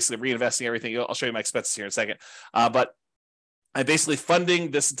because I'm basically reinvesting everything. I'll show you my expenses here in a second. But I'm basically funding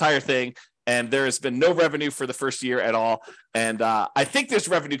this entire thing, and there has been no revenue for the first year at all. And I think there's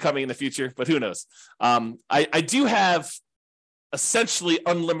revenue coming in the future, but who knows? I do have essentially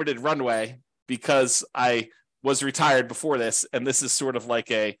unlimited runway because I was retired before this, and this is sort of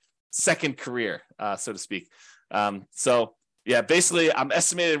like a second career, so to speak. So yeah, basically I'm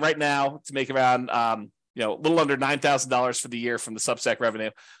estimated right now to make around, a little under $9,000 for the year from the Substack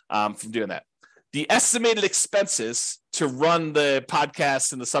revenue from doing that. The estimated expenses to run the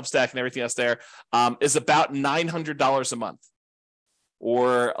podcast and the Substack and everything else there is about $900 a month,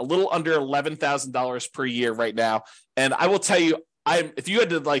 or a little under $11,000 per year right now. And I will tell you, if you had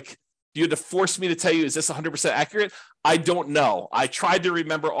to force me to tell you, is this 100% accurate? I don't know. I tried to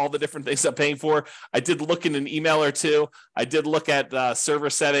remember all the different things I'm paying for. I did look in an email or two. I did look at server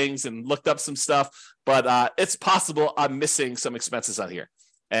settings and looked up some stuff, but it's possible I'm missing some expenses on here,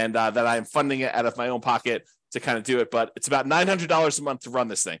 and that I'm funding it out of my own pocket to kind of do it. But it's about $900 a month to run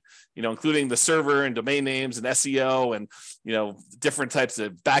this thing, including the server and domain names and SEO and, different types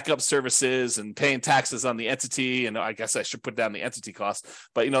of backup services and paying taxes on the entity. And I guess I should put down the entity cost,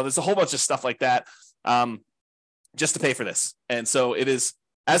 but there's a whole bunch of stuff like that just to pay for this. And so it is,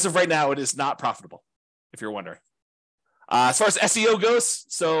 as of right now, it is not profitable, if you're wondering. As far as SEO goes,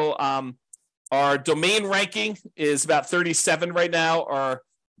 so our domain ranking is about 37 right now. Our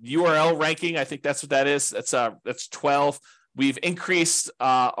URL ranking, I think that's what that is. That's 12. We've increased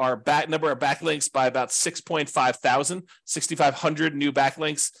our number of backlinks by about 6,500 new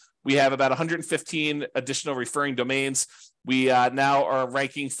backlinks. We have about 115 additional referring domains. We now are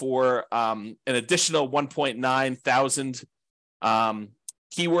ranking for an additional 1.9 thousand keywords,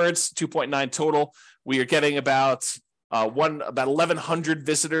 2.9 total. We are getting about 1,100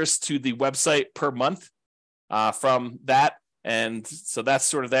 visitors to the website per month from that. And so that's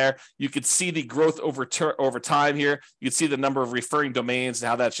sort of there. You could see the growth over time here. You can see the number of referring domains and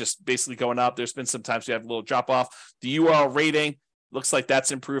how that's just basically going up. There's been some times we have a little drop off. The URL rating looks like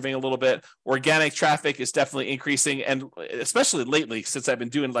that's improving a little bit. Organic traffic is definitely increasing. And especially lately, since I've been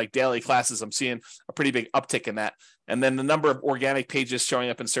doing like daily classes, I'm seeing a pretty big uptick in that. And then the number of organic pages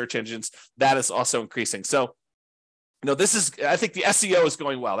showing up in search engines, that is also increasing. So I think the SEO is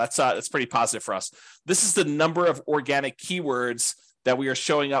going well. That's pretty positive for us. This is the number of organic keywords that we are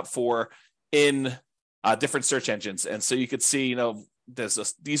showing up for in different search engines. And so you could see,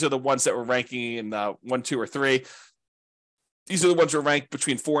 these are the ones that we're ranking in 1, 2, or 3. These are the ones we're ranked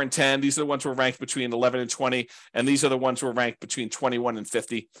between 4 and 10. These are the ones we're ranked between 11 and 20. And these are the ones we're ranked between 21 and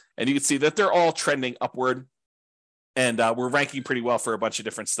 50. And you can see that they're all trending upward. And we're ranking pretty well for a bunch of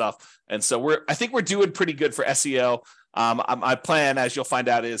different stuff. And so I think we're doing pretty good for SEO. My plan, as you'll find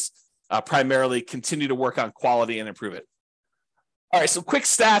out, is primarily continue to work on quality and improve it. All right, so quick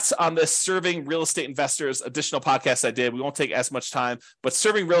stats on this Serving Real Estate Investors additional podcast I did. We won't take as much time, but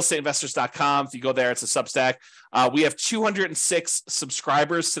servingrealestateinvestors.com. If you go there, it's a Substack. We have 206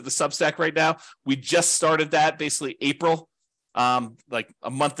 subscribers to the Substack right now. We just started that basically April, like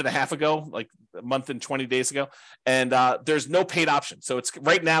a month and a half ago, like a month and 20 days ago. And there's no paid option. So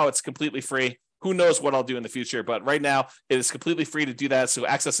right now it's completely free. Who knows what I'll do in the future, but right now it is completely free to do that. So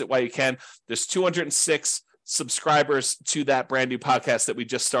access it while you can. There's 206 subscribers to that brand new podcast that we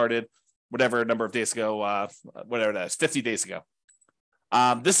just started. whatever number of days ago, whatever that is, 50 days ago.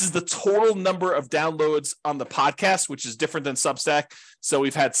 This is the total number of downloads on the podcast, which is different than Substack. So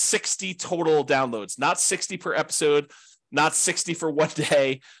we've had 60 total downloads, not 60 per episode, not 60 for one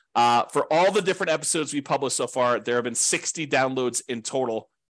day. For all the different episodes we published so far, there have been 60 downloads in total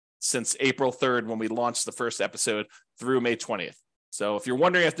since April 3rd, when we launched the first episode, through May 20th. So if you're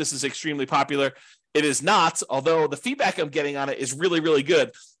wondering if this is extremely popular, it is not, although the feedback I'm getting on it is really, really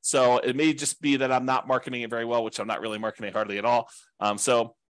good. So it may just be that I'm not marketing it very well, which I'm not really marketing hardly at all.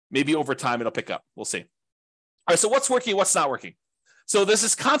 So maybe over time it'll pick up. We'll see. All right, so what's working, what's not working? So there's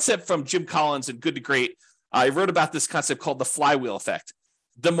this concept from Jim Collins in Good to Great. I wrote about this concept called the flywheel effect.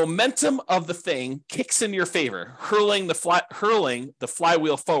 The momentum of the thing kicks in your favor, hurling the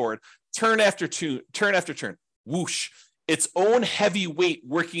flywheel forward, turn after turn, whoosh, its own heavy weight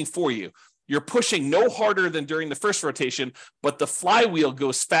working for you. You're pushing no harder than during the first rotation, but the flywheel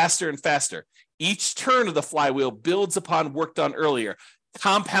goes faster and faster. Each turn of the flywheel builds upon work done earlier,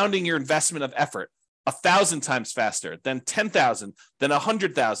 compounding your investment of effort 1,000 times faster, then 10,000, then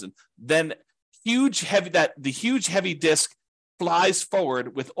 100,000, then the huge heavy disc flies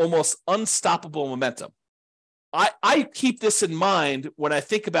forward with almost unstoppable momentum. I keep this in mind when I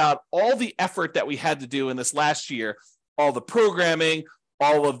think about all the effort that we had to do in this last year, all the programming,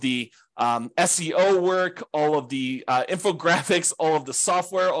 all of the SEO work, all of the infographics, all of the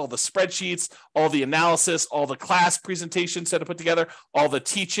software, all the spreadsheets, all the analysis, all the class presentations that I put together, all the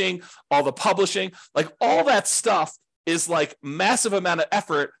teaching, all the publishing, like all that stuff is like massive amount of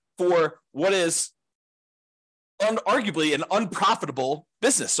effort for what is arguably an unprofitable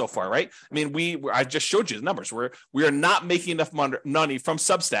business so far, right? I mean, I just showed you the numbers. We are not making enough money from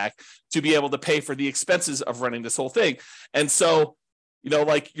Substack to be able to pay for the expenses of running this whole thing. And so,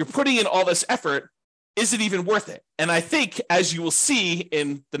 like, you're putting in all this effort. Is it even worth it? And I think, as you will see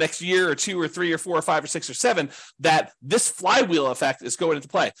in the next year or 2 or 3 or 4 or 5 or 6 or 7, that this flywheel effect is going into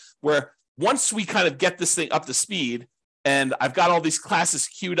play, where once we kind of get this thing up to speed, and I've got all these classes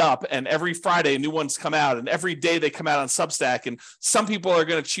queued up, and every Friday new ones come out, and every day they come out on Substack, and some people are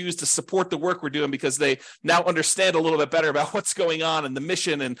going to choose to support the work we're doing because they now understand a little bit better about what's going on and the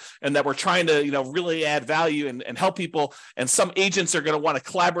mission, and that we're trying to really add value and help people. And some agents are going to want to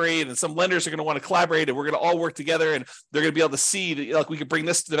collaborate, and some lenders are going to want to collaborate, and we're going to all work together, and they're going to be able to see that, like, we could bring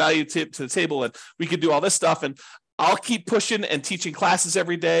this to the value to the table, and we could do all this stuff. And I'll keep pushing and teaching classes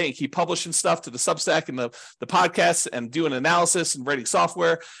every day and keep publishing stuff to the Substack and the podcasts and doing analysis and writing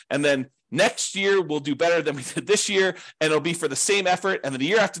software. And then next year we'll do better than we did this year, and it'll be for the same effort. And then the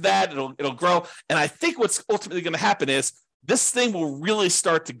year after that, it'll grow. And I think what's ultimately going to happen is this thing will really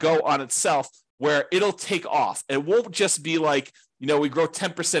start to go on itself, where it'll take off. It won't just be like, we grow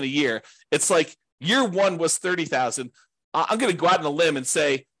 10% a year. It's like year one was 30,000. I'm going to go out on a limb and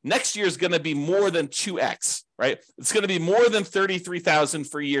say next year is going to be more than 2x, right? It's going to be more than 33,000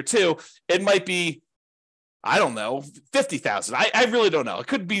 for year two. It might be, I don't know, 50,000. I really don't know. It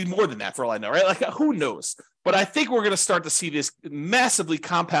could be more than that for all I know, right? Like, who knows? But I think we're going to start to see this massively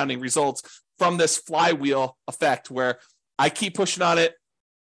compounding results from this flywheel effect, where I keep pushing on it.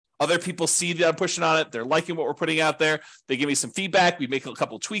 Other people see that I'm pushing on it. They're liking what we're putting out there. They give me some feedback. We make a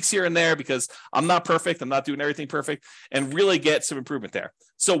couple of tweaks here and there because I'm not perfect. I'm not doing everything perfect, and really get some improvement there.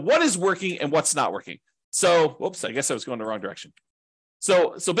 So what is working and what's not working? So, whoops, I guess I was going the wrong direction.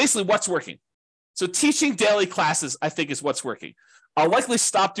 So basically what's working? So teaching daily classes, I think, is what's working. I'll likely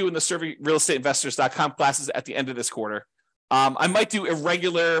stop doing the servingrealestateinvestors.com classes at the end of this quarter. I might do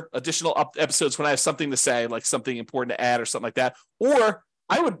irregular additional episodes when I have something to say, like something important to add or something like that. Or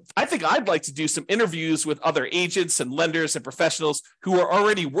I think I'd like to do some interviews with other agents and lenders and professionals who are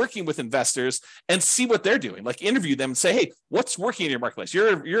already working with investors and see what they're doing. Like, interview them and say, hey, what's working in your marketplace?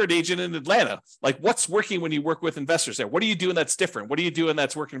 You're an agent in Atlanta. Like, what's working when you work with investors there? What are you doing that's different? What are you doing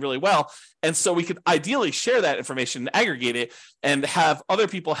that's working really well? And so we could ideally share that information and aggregate it and have other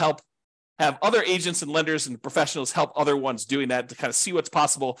people have other agents and lenders and professionals help other ones doing that, to kind of see what's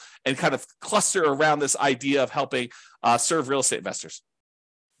possible and kind of cluster around this idea of helping serve real estate investors.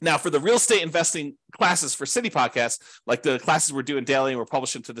 Now, for the real estate investing classes for City Podcast, like the classes we're doing daily and we're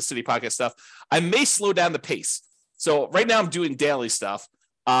publishing to the City Podcast stuff, I may slow down the pace. So right now I'm doing daily stuff,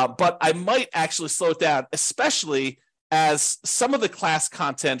 but I might actually slow it down, especially as some of the class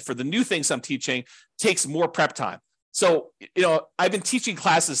content for the new things I'm teaching takes more prep time. So, I've been teaching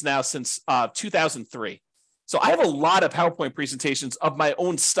classes now since 2003. So I have a lot of PowerPoint presentations of my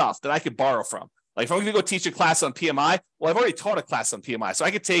own stuff that I could borrow from. Like if I'm going to go teach a class on PMI, well, I've already taught a class on PMI. So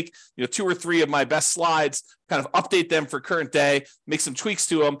I could take, 2 or 3 of my best slides, kind of update them for current day, make some tweaks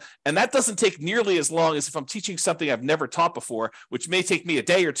to them. And that doesn't take nearly as long as if I'm teaching something I've never taught before, which may take me a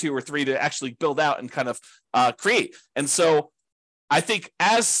day or 2 or 3 to actually build out and kind of create. And so I think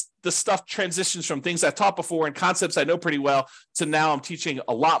as the stuff transitions from things I've taught before and concepts I know pretty well to now I'm teaching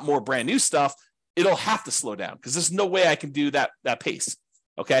a lot more brand new stuff, it'll have to slow down because there's no way I can do that pace.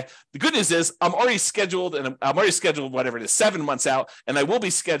 Okay. The good news is I'm already scheduled whatever it is, 7 months out, and I will be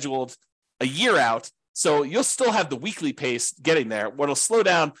scheduled a year out. So you'll still have the weekly pace getting there. What'll slow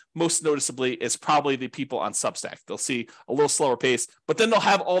down most noticeably is probably the people on Substack. They'll see a little slower pace, but then they'll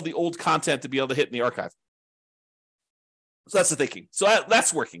have all the old content to be able to hit in the archive. So that's the thinking. So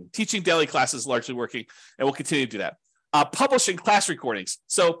that's working. Teaching daily classes is largely working, and we'll continue to do that. Publishing class recordings.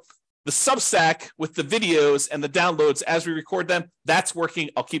 So the Substack with the videos and the downloads as we record them, that's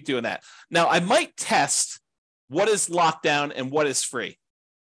working. I'll keep doing that. Now, I might test what is locked down and what is free.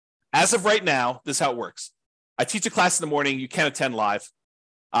 As of right now, this is how it works. I teach a class in the morning. You can attend live.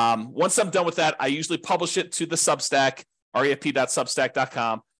 Once I'm done with that, I usually publish it to the Substack,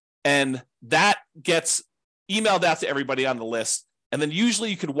 refp.substack.com, and that gets emailed out to everybody on the list. And then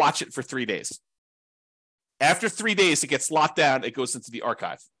usually you can watch it for 3 days. After 3 days, it gets locked down. It goes into the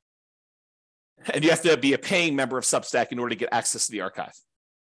archive. And you have to be a paying member of Substack in order to get access to the archive.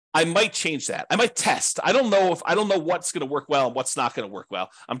 I might change that. I might test. I don't know what's going to work well and what's not going to work well.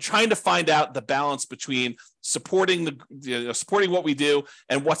 I'm trying to find out the balance between supporting supporting what we do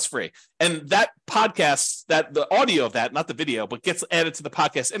and what's free. And that podcast, that the audio of that, not the video, but gets added to the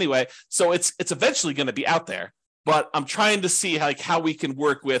podcast anyway. So it's eventually going to be out there. But I'm trying to see how we can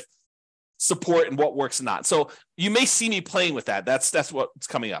work with support and what works and not. So you may see me playing with that. That's what's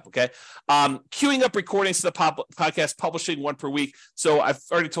coming up. Okay. Queuing up recordings to the podcast, publishing 1 per week. So I've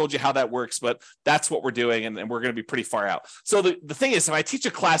already told you how that works, but that's what we're doing. And we're going to be pretty far out. So the thing is, if I teach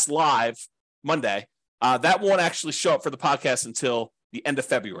a class live Monday, that won't actually show up for the podcast until the end of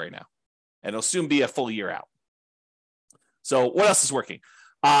February now. And it'll soon be a full year out. So what else is working?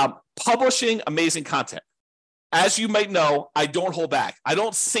 Publishing amazing content. As you might know, I don't hold back. I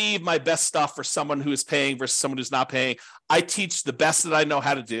don't save my best stuff for someone who is paying versus someone who's not paying. I teach the best that I know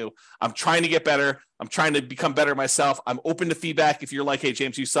how to do. I'm trying to get better. I'm trying to become better myself. I'm open to feedback. If you're like, hey,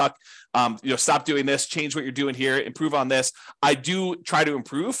 James, you suck. Stop doing this. Change what you're doing here. Improve on this. I do try to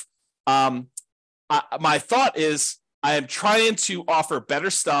improve. My thought is I am trying to offer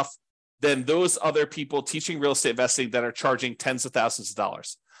better stuff than those other people teaching real estate investing that are charging tens of thousands of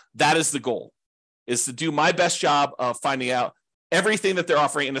dollars. That is the goal. Is to do my best job of finding out everything that they're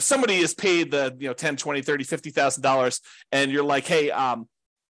offering. And if somebody is paid the $10, $20, $30, $50,000 and you're like, hey,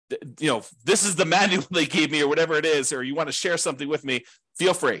 this is the manual they gave me or whatever it is, or you want to share something with me,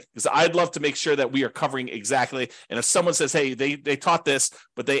 feel free, because I'd love to make sure that we are covering exactly. And if someone says, hey, they taught this,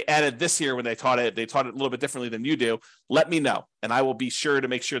 but they added this here when they taught it a little bit differently than you do, let me know. And I will be sure to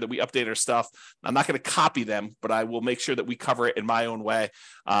make sure that we update our stuff. I'm not going to copy them, but I will make sure that we cover it in my own way.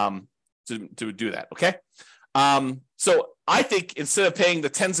 To do that. Okay. So I think instead of paying the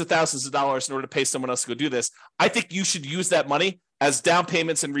tens of thousands of dollars in order to pay someone else to go do this, I think you should use that money as down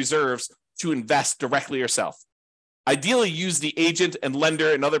payments and reserves to invest directly yourself. Ideally, use the agent and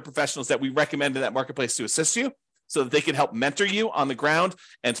lender and other professionals that we recommend in that marketplace to assist you so that they can help mentor you on the ground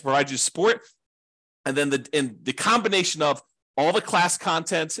and to provide you support. And then the combination of all the class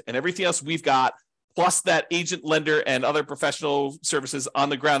content and everything else we've got, plus that agent, lender, and other professional services on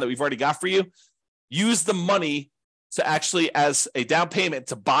the ground that we've already got for you, use the money to actually as a down payment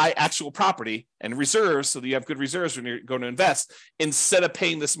to buy actual property and reserves so that you have good reserves when you're going to invest instead of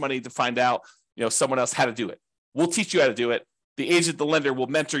paying this money to find out someone else how to do it. We'll teach you how to do it. The agent, the lender will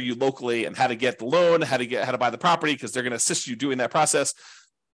mentor you locally and how to get the loan, how to buy the property because they're going to assist you doing that process.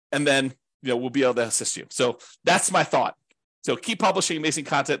 And then we'll be able to assist you. So that's my thought. So keep publishing amazing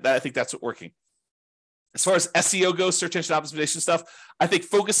content. I think that's what's working. As far as SEO goes, search engine optimization stuff, I think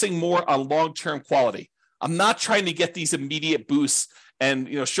focusing more on long-term quality. I'm not trying to get these immediate boosts and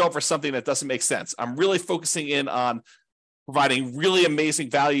show up for something that doesn't make sense. I'm really focusing in on providing really amazing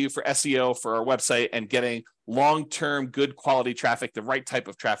value for SEO for our website and getting long-term good quality traffic, the right type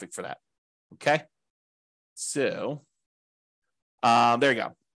of traffic for that. Okay. So there you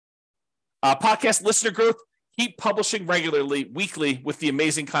go. Podcast listener growth. Keep publishing regularly, weekly, with the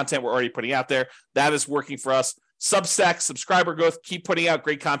amazing content we're already putting out there. That is working for us. Substack, subscriber growth, keep putting out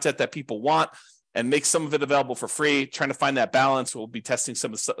great content that people want and make some of it available for free. Trying to find that balance. We'll be testing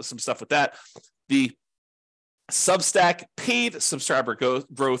some stuff with that. The Substack paid subscriber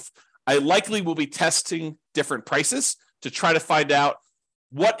growth, I likely will be testing different prices to try to find out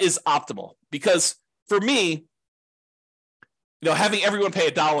what is optimal? Because for me, having everyone pay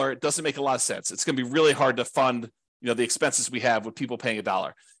 $1 doesn't make a lot of sense. It's going to be really hard to fund, the expenses we have with people paying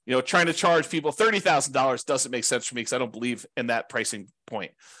 $1. Trying to charge people $30,000 doesn't make sense for me because I don't believe in that pricing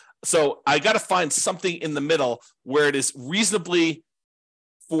point. So I got to find something in the middle where it is reasonably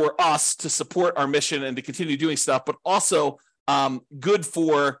for us to support our mission and to continue doing stuff, but also good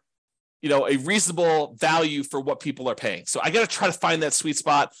for, a reasonable value for what people are paying. So I got to try to find that sweet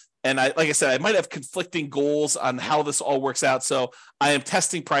spot. And like I said, I might have conflicting goals on how this all works out. So I am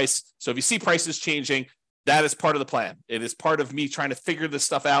testing price. So if you see prices changing, that is part of the plan. It is part of me trying to figure this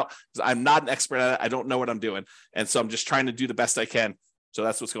stuff out because I'm not an expert at it. I don't know what I'm doing. And so I'm just trying to do the best I can. So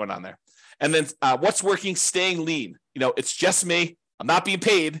that's what's going on there. And then what's working, staying lean. It's just me. I'm not being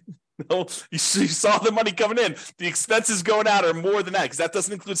paid. You saw the money coming in. The expenses going out are more than that because that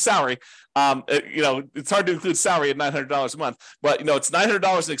doesn't include salary. It's hard to include salary at $900 a month, but it's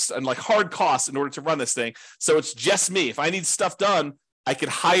 $900 in like hard costs in order to run this thing. So it's just me. If I need stuff done, I could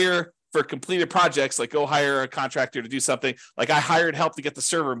hire for completed projects, like go hire a contractor to do something. Like I hired help to get the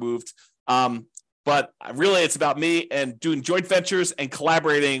server moved. But really it's about me and doing joint ventures and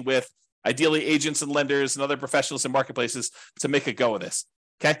collaborating with ideally agents and lenders and other professionals and marketplaces to make a go of this.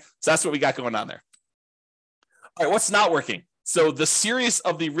 Okay, so that's what we got going on there. All right, what's not working? So the series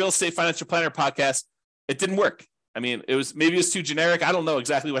of the Real Estate Financial Planner podcast, it didn't work. I mean, it was too generic. I don't know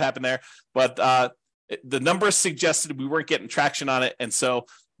exactly what happened there, but the numbers suggested we weren't getting traction on it, and so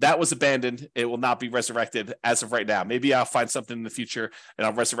that was abandoned. It will not be resurrected as of right now. Maybe I'll find something in the future and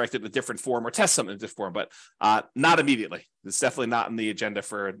I'll resurrect it in a different form or test something in a different form, but not immediately. It's definitely not in the agenda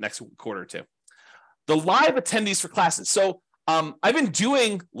for next quarter or two. The live attendees for classes. So I've been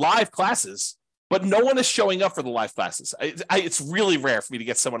doing live classes, but no one is showing up for the live classes. It's really rare for me to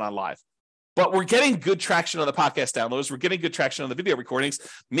get someone on live, but we're getting good traction on the podcast downloads. We're getting good traction on the video recordings.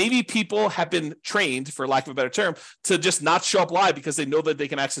 Maybe people have been trained, for lack of a better term, to just not show up live because they know that they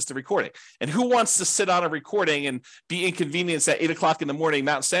can access the recording. And who wants to sit on a recording and be inconvenienced at 8:00 in the morning,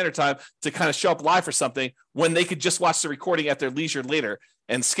 Mountain Standard Time, to kind of show up live for something when they could just watch the recording at their leisure later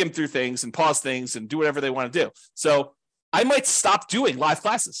and skim through things and pause things and do whatever they want to do. So I might stop doing live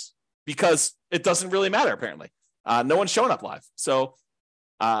classes because it doesn't really matter, apparently. No one's showing up live. So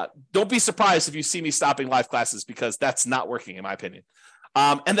don't be surprised if you see me stopping live classes because that's not working, in my opinion.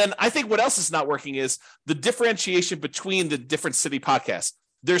 And then I think what else is not working is the differentiation between the different city podcasts.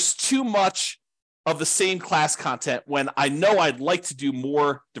 There's too much of the same class content when I know I'd like to do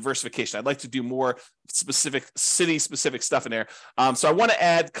more diversification. I'd like to do more specific city-specific stuff in there. So I want to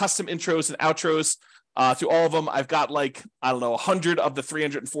add custom intros and outros to all of them. I've got 100 of the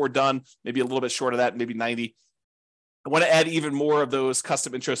 304 done, maybe a little bit short of that, maybe 90. I want to add even more of those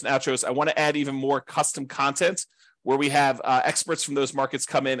custom intros and outros. I want to add even more custom content where we have experts from those markets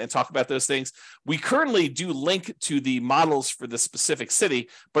come in and talk about those things. We currently do link to the models for the specific city,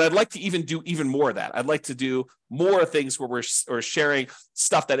 but I'd like to even do even more of that. I'd like to do more things where we're sharing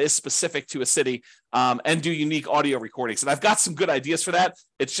stuff that is specific to a city and do unique audio recordings. And I've got some good ideas for that.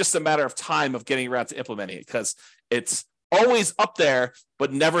 It's just a matter of time of getting around to implementing it because it's always up there,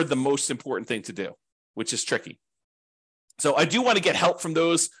 but never the most important thing to do, which is tricky. So I do want to get help from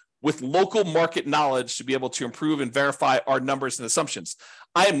those with local market knowledge to be able to improve and verify our numbers and assumptions.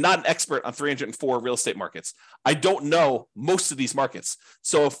 I am not an expert on 304 real estate markets. I don't know most of these markets.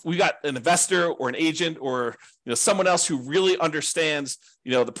 So if we got an investor or an agent or someone else who really understands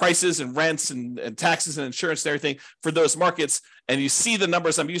the prices and rents and taxes and insurance and everything for those markets, and you see the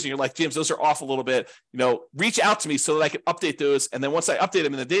numbers I'm using, you're like, James, those are off a little bit. Reach out to me so that I can update those. And then once I update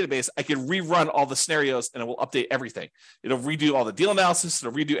them in the database, I can rerun all the scenarios and it will update everything. It'll redo all the deal analysis.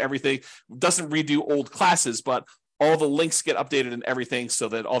 It'll redo everything. It doesn't redo old classes, but all the links get updated and everything so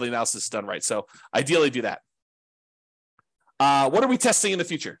that all the analysis is done right. So ideally do that. What are we testing in the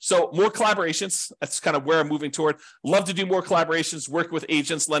future? So more collaborations. That's kind of where I'm moving toward. Love to do more collaborations, work with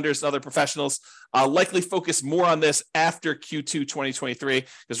agents, lenders, and other professionals. Likely focus more on this after Q2 2023,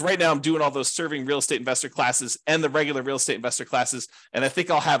 because right now I'm doing all those serving real estate investor classes and the regular real estate investor classes. And I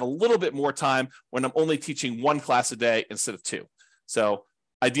think I'll have a little bit more time when I'm only teaching one class a day instead of two. So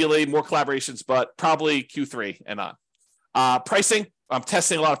ideally more collaborations, but probably Q3 and on. Pricing, I'm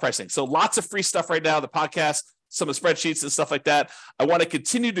testing a lot of pricing. So lots of free stuff right now, the podcast, some of the spreadsheets and stuff like that. I want to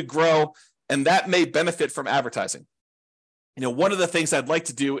continue to grow, and that may benefit from advertising. One of the things I'd like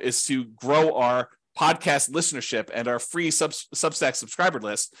to do is to grow our podcast listenership and our free Substack subscriber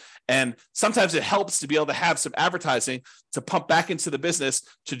list. And sometimes it helps to be able to have some advertising to pump back into the business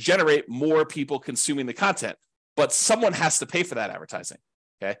to generate more people consuming the content. But someone has to pay for that advertising.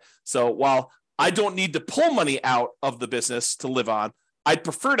 Okay. So while I don't need to pull money out of the business to live on, I'd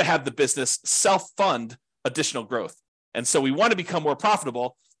prefer to have the business self-fund additional growth. And so we want to become more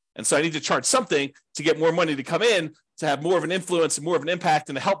profitable. And so I need to charge something to get more money to come in, to have more of an influence and more of an impact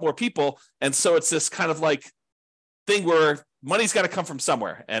and to help more people. And so it's this kind of like thing where money's got to come from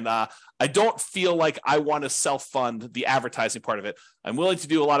somewhere. And I don't feel like I want to self-fund the advertising part of it. I'm willing to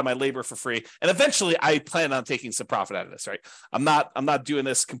do a lot of my labor for free. And eventually I plan on taking some profit out of this, right? I'm not doing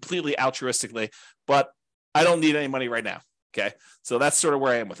this completely altruistically, but I don't need any money right now. Okay. So that's sort of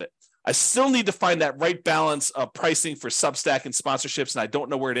where I am with it. I still need to find that right balance of pricing for Substack and sponsorships, and I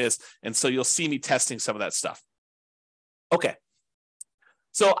don't know where it is. And so you'll see me testing some of that stuff. Okay.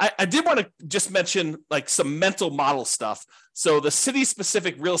 So I did want to just mention like some mental model stuff. So the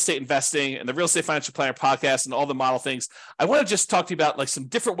city-specific real estate investing and the Real Estate Financial Planner podcast and all the model things, I want to just talk to you about like some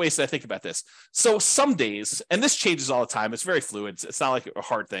different ways that I think about this. So some days, and this changes all the time, it's very fluid. It's not like a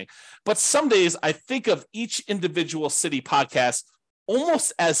hard thing, but some days I think of each individual city podcast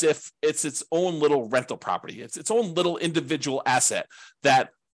almost as if it's its own little rental property. It's its own little individual asset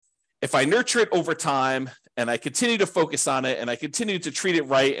that if I nurture it over time and I continue to focus on it and I continue to treat it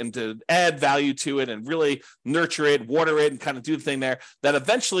right and to add value to it and really nurture it, water it, and kind of do the thing there, that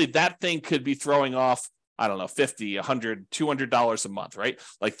eventually that thing could be throwing off, I don't know, $50, $100, $200 a month, right?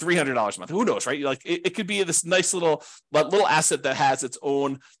 Like $300 a month. Who knows, right? Like it could be this nice little asset that has its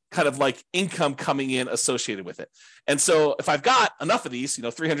own kind of like income coming in associated with it. And so if I've got enough of these,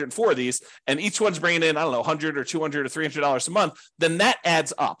 304 of these, and each one's bringing in, I don't know, $100 or $200 or $300 a month, then that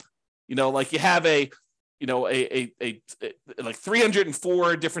adds up. Like you have like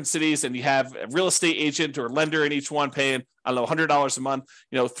 304 different cities, and you have a real estate agent or lender in each one paying, I don't know, $100 a month.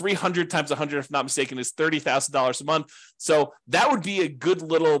 300 times 100, if not mistaken, is $30,000 a month. So that would be a good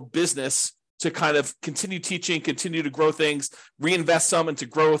little business to kind of continue teaching, continue to grow things, reinvest some into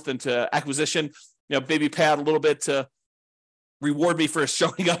growth, into acquisition, maybe pay out a little bit to reward me for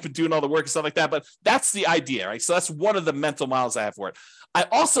showing up and doing all the work and stuff like that. But that's the idea, right? So that's one of the mental models I have for it. I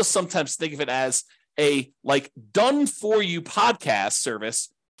also sometimes think of it as a like done for you podcast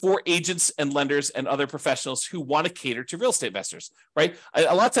service for agents and lenders and other professionals who want to cater to real estate investors, right?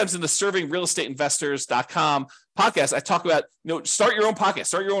 A lot of times in the servingrealestateinvestors.com podcast, I talk about, start your own podcast,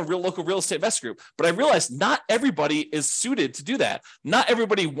 start your own local real estate investor group. But I realized not everybody is suited to do that. Not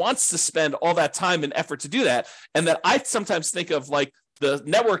everybody wants to spend all that time and effort to do that. And that I sometimes think of like the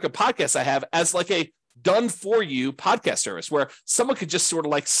network of podcasts I have as like a done for you podcast service where someone could just sort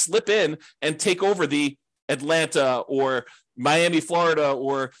of like slip in and take over the Atlanta or Miami, Florida,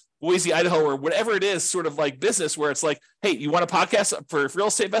 or Boise, Idaho, or whatever it is, sort of like business where it's like, hey, you want a podcast for real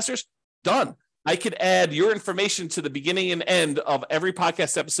estate investors? Done. I could add your information to the beginning and end of every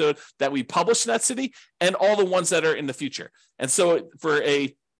podcast episode that we publish in that city and all the ones that are in the future. And so for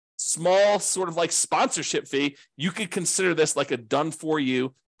a small sort of like sponsorship fee, you could consider this like a done for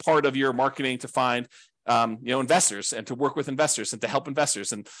you part of your marketing to find, investors and to work with investors and to help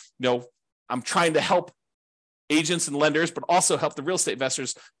investors. And, I'm trying to help agents and lenders, but also help the real estate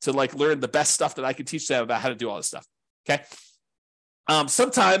investors to like learn the best stuff that I can teach them about how to do all this stuff. Okay.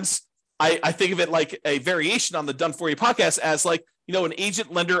 Sometimes I think of it like a variation on the Done For You podcast as like, an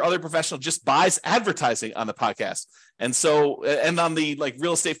agent, lender, other professional just buys advertising on the podcast. And so, and on the like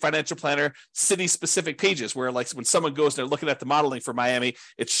Real Estate Financial Planner city specific pages where like when someone goes, they're looking at the modeling for Miami,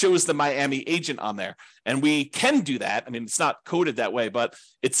 it shows the Miami agent on there. And we can do that. I mean, it's not coded that way, but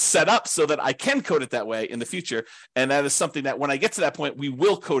it's set up so that I can code it that way in the future. And that is something that when I get to that point, we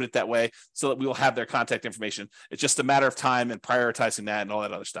will code it that way so that we will have their contact information. It's just a matter of time and prioritizing that and all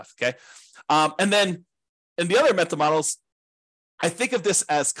that other stuff. Okay. And then in the other mental models, I think of this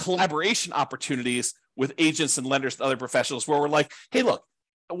as collaboration opportunities with agents and lenders and other professionals where we're like, hey, look,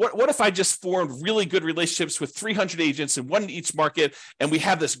 what if I just formed really good relationships with 300 agents and one in each market, and we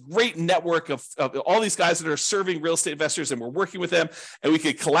have this great network of all these guys that are serving real estate investors, and we're working with them, and we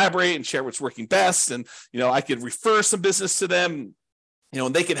could collaborate and share what's working best, and I could refer some business to them.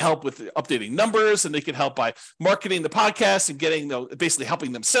 And they can help with updating numbers, and they can help by marketing the podcast and getting, basically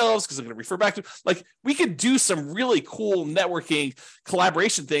helping themselves because they're going to refer back to, like, we could do some really cool networking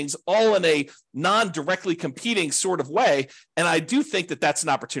collaboration things all in a non-directly competing sort of way. And I do think that that's an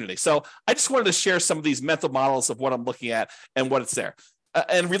opportunity. So I just wanted to share some of these mental models of what I'm looking at and what it's there.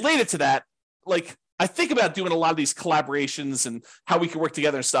 And related to that, like, I think about doing a lot of these collaborations and how we can work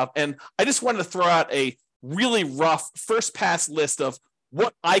together and stuff. And I just wanted to throw out a really rough first pass list of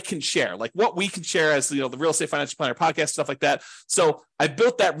what I can share, like what we can share as, the Real Estate Financial Planner podcast, stuff like that. So I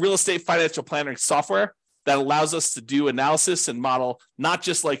built that Real Estate Financial Planner software that allows us to do analysis and model, not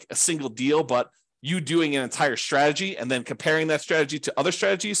just like a single deal, but you doing an entire strategy and then comparing that strategy to other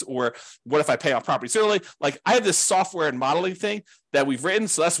strategies? Or what if I pay off properties early? Like, I have this software and modeling thing that we've written.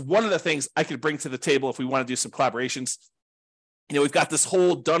 So that's one of the things I could bring to the table if we want to do some collaborations. We've got this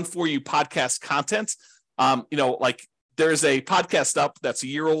whole done for you podcast content. Like, there's a podcast up that's a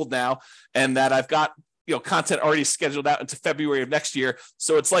year old now, and that I've got content already scheduled out into February of next year.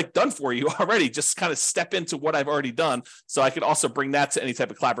 So it's like done for you already. Just kind of step into what I've already done. So I could also bring that to any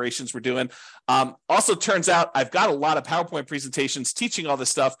type of collaborations we're doing. Also turns out I've got a lot of PowerPoint presentations teaching all this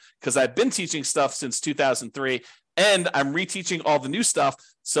stuff, because I've been teaching stuff since 2003, and I'm reteaching all the new stuff.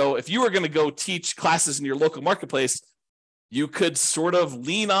 So if you were going to go teach classes in your local marketplace, you could sort of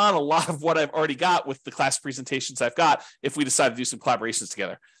lean on a lot of what I've already got with the class presentations I've got if we decide to do some collaborations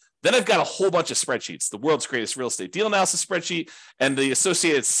together. Then I've got a whole bunch of spreadsheets, the world's greatest real estate deal analysis spreadsheet and the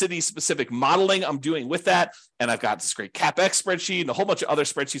associated city-specific modeling I'm doing with that. And I've got this great CapEx spreadsheet and a whole bunch of other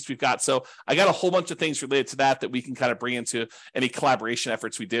spreadsheets we've got. So I got a whole bunch of things related to that we can kind of bring into any collaboration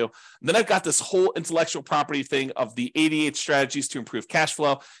efforts we do. And then I've got this whole intellectual property thing of the 88 strategies to improve cash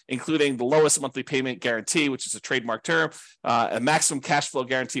flow, including the lowest monthly payment guarantee, which is a trademark term, a maximum cash flow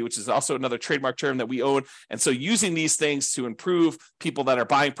guarantee, which is also another trademark term that we own. And so using these things to improve people that are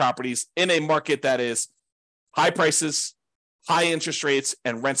buying properties in a market that is high prices, high interest rates,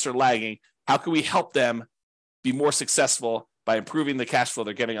 and rents are lagging, how can we help them be more successful by improving the cash flow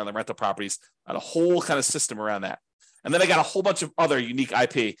they're getting on the rental properties, and a whole kind of system around that. And then I got a whole bunch of other unique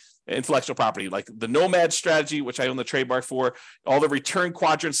IP, intellectual property, like the Nomad strategy, which I own the trademark for, all the return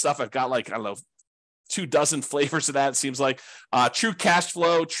quadrant stuff. I've got 24 flavors of that, it seems like. True cash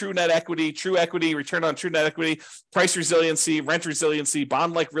flow, true net equity, true equity, return on true net equity, price resiliency, rent resiliency,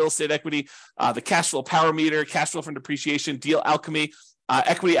 bond-like real estate equity, the cash flow power meter, cash flow from depreciation, deal alchemy,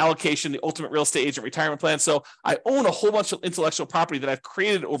 equity allocation, the ultimate real estate agent retirement plan. So I own a whole bunch of intellectual property that I've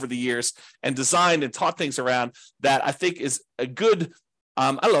created over the years and designed and taught things around that I think is a good,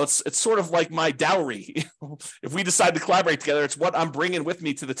 it's sort of like my dowry. If we decide to collaborate together, it's what I'm bringing with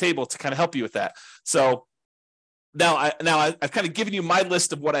me to the table to kind of help you with that. So now I've kind of given you my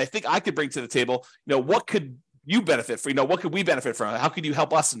list of what I think I could bring to the table. What could you benefit from? What could we benefit from? How could you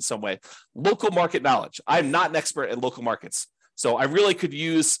help us in some way? Local market knowledge. I'm not an expert in local markets. So I really could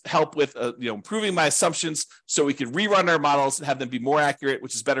use help with improving my assumptions so we could rerun our models and have them be more accurate,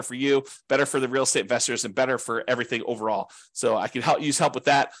 which is better for you, better for the real estate investors, and better for everything overall. So I can use help with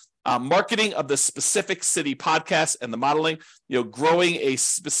that. Marketing of the specific city podcast and the modeling, growing a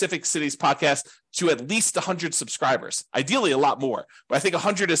specific city's podcast to at least 100 subscribers, ideally a lot more. But I think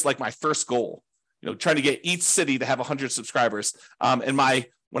 100 is like my first goal, trying to get each city to have 100 subscribers.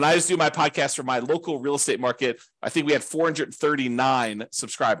 When I was doing my podcast for my local real estate market, I think we had 439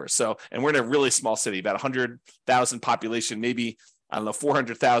 subscribers. So, and we're in a really small city, about 100,000 population, maybe,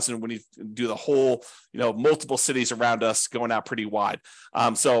 400,000 when you do the whole, multiple cities around us going out pretty wide.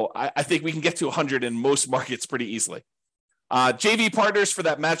 So I think we can get to 100 in most markets pretty easily. JV partners for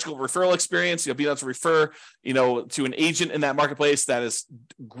that magical referral experience, being able to refer, to an agent in that marketplace that is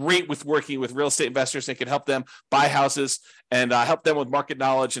great with working with real estate investors and can help them buy houses and help them with market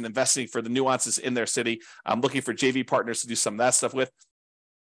knowledge and investing for the nuances in their city. I'm looking for JV partners to do some of that stuff with.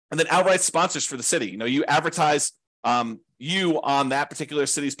 And then outright sponsors for the city. You advertise you on that particular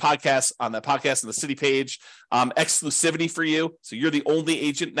city's podcast, on that podcast on the city page, exclusivity for you. So you're the only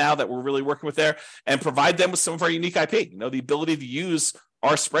agent now that we're really working with there, and provide them with some of our unique IP, the ability to use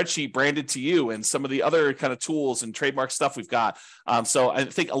our spreadsheet branded to you and some of the other kind of tools and trademark stuff we've got. So I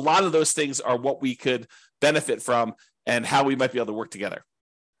think a lot of those things are what we could benefit from and how we might be able to work together.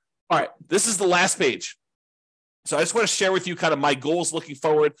 All right, this is the last page. So I just want to share with you kind of my goals looking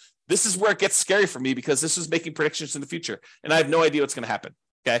forward. This is where it gets scary for me because this is making predictions in the future and I have no idea what's going to happen.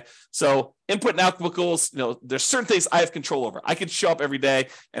 Okay. So input and output goals, there's certain things I have control over. I can show up every day.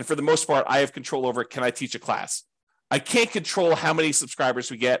 And for the most part, I have control over, can I teach a class? I can't control how many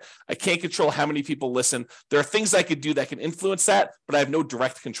subscribers we get. I can't control how many people listen. There are things I could do that can influence that, but I have no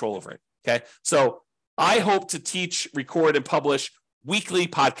direct control over it. Okay. So I hope to teach, record, and publish weekly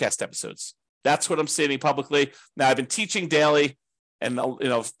podcast episodes. That's what I'm stating publicly. Now, I've been teaching daily, and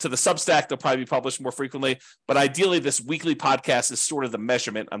to the Substack, they'll probably be published more frequently. But ideally, this weekly podcast is sort of the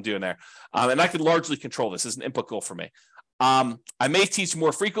measurement I'm doing there. And I can largely control this as an input goal for me. I may teach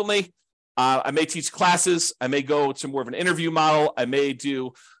more frequently. I may teach classes. I may go to more of an interview model. I may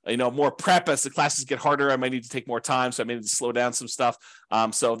do more prep as the classes get harder. I might need to take more time, so I may need to slow down some stuff.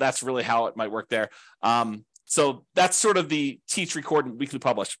 So that's really how it might work there. So that's sort of the teach, record, and weekly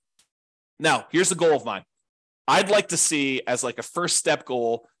publish. Now, here's the goal of mine. I'd like to see as like a first step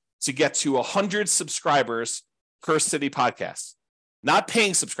goal to get to 100 subscribers per city podcast, not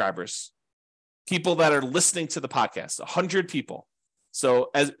paying subscribers, people that are listening to the podcast, 100 people. So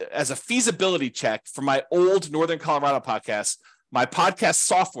as a feasibility check for my old Northern Colorado podcast, my podcast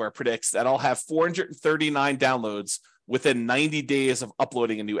software predicts that I'll have 439 downloads within 90 days of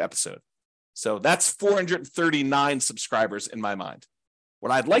uploading a new episode. So that's 439 subscribers in my mind.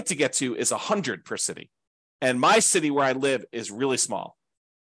 What I'd like to get to is 100 per city. And my city where I live is really small,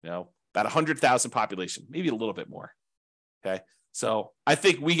 about 100,000 population, maybe a little bit more. Okay. So I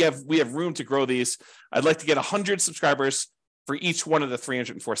think we have room to grow these. I'd like to get 100 subscribers for each one of the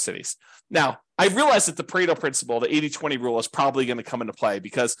 304 cities. Now, I realize that the Pareto principle, the 80-20 rule, is probably going to come into play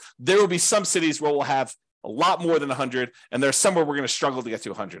because there will be some cities where we'll have a lot more than 100, and there's somewhere we're going to struggle to get to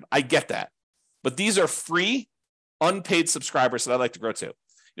 100. I get that. But these are free, unpaid subscribers that I'd like to grow to.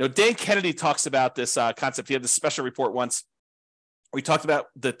 Dan Kennedy talks about this concept. He had this special report once where he talked about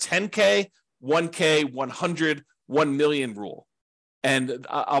the 10K, 1K, 100, 1 million rule. And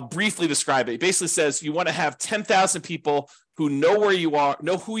I'll briefly describe it. It basically says you want to have 10,000 people who know where you are,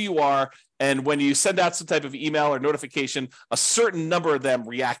 know who you are, and when you send out some type of email or notification, a certain number of them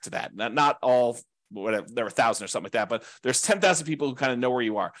react to that. Not all, whatever, there are 1,000 or something like that, but there's 10,000 people who kind of know where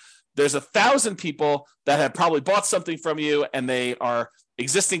you are. There's 1,000 people that have probably bought something from you, and they are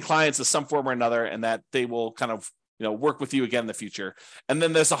existing clients of some form or another, and that they will kind of work with you again in the future. And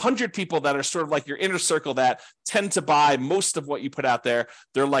then there's 100 people that are sort of like your inner circle that tend to buy most of what you put out there.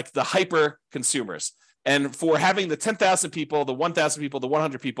 They're like the hyper consumers. And for having the 10,000 people, the 1,000 people, the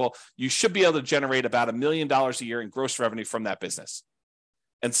 100 people, you should be able to generate about $1 million a year in gross revenue from that business.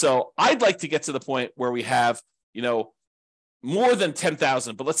 And so I'd like to get to the point where we have, more than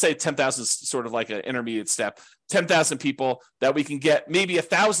 10,000, but let's say 10,000 is sort of like an intermediate step, 10,000 people that we can get maybe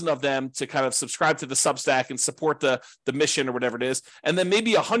 1,000 of them to kind of subscribe to the Substack and support the mission or whatever it is. And then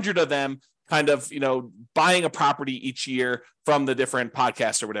maybe 100 of them kind of, buying a property each year from the different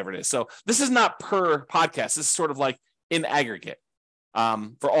podcasts or whatever it is. So this is not per podcast. This is sort of like in aggregate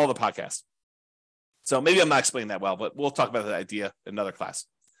for all the podcasts. So maybe I'm not explaining that well, but we'll talk about that idea in another class.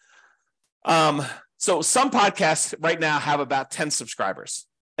 So some podcasts right now have about 10 subscribers,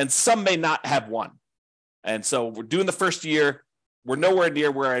 and some may not have one. And so we're doing the first year. We're nowhere near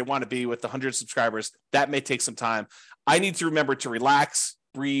where I want to be with the 100 subscribers. That may take some time. I need to remember to relax,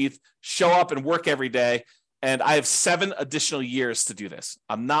 breathe, show up and work every day. And I have 7 additional years to do this.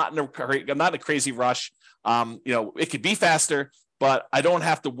 I'm not in a crazy rush. It could be faster, but I don't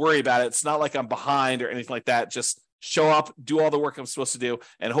have to worry about it. It's not like I'm behind or anything like that. Just show up, do all the work I'm supposed to do,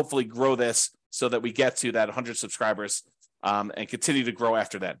 and hopefully grow this so that we get to that 100 subscribers and continue to grow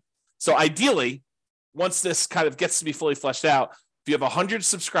after that. So ideally, once this kind of gets to be fully fleshed out, if you have 100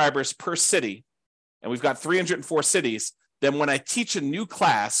 subscribers per city, and we've got 304 cities, then when I teach a new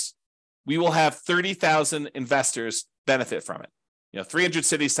class, we will have 30,000 investors benefit from it. 300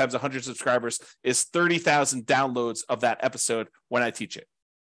 cities times 100 subscribers is 30,000 downloads of that episode when I teach it.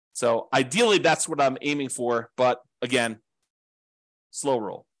 So ideally, that's what I'm aiming for. But again, slow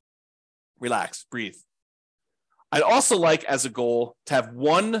roll. Relax, breathe. I'd also like as a goal to have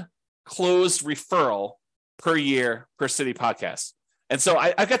 1 closed referral per year per city podcast. And so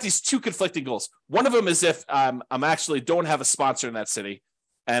I've got these 2 conflicting goals. One of them is if I'm actually don't have a sponsor in that city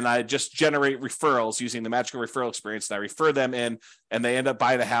and I just generate referrals using the magical referral experience, and I refer them in and they end up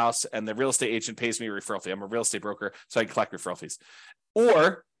buying a house and the real estate agent pays me a referral fee. I'm a real estate broker, so I can collect referral fees.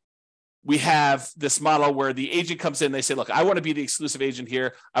 Or we have this model where the agent comes in, they say, look, I want to be the exclusive agent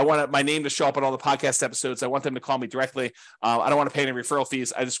here. I want my name to show up on all the podcast episodes. I want them to call me directly. I don't want to pay any referral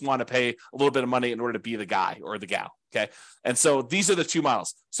fees. I just want to pay a little bit of money in order to be the guy or the gal. Okay. And so these are the 2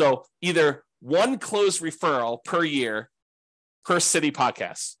 models. So either 1 closed referral per year per city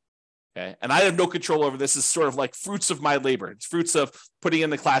podcast. Okay. And I have no control over this. It's sort of like fruits of my labor. It's fruits of putting in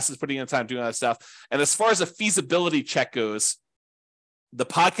the classes, putting in the time, doing that stuff. And as far as a feasibility check goes, the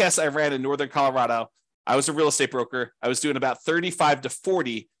podcast I ran in Northern Colorado, I was a real estate broker. I was doing about 35 to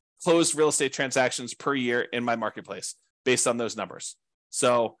 40 closed real estate transactions per year in my marketplace based on those numbers.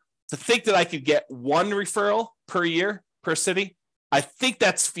 So to think that I could get 1 referral per year per city, I think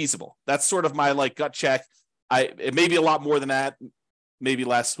that's feasible. That's sort of my gut check. It may be a lot more than that, maybe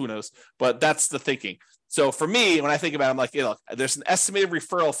less, who knows, but that's the thinking. So for me, when I think about it, I'm like, look, there's an estimated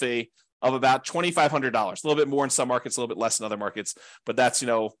referral fee of about $2,500, a little bit more in some markets, a little bit less in other markets, but that's,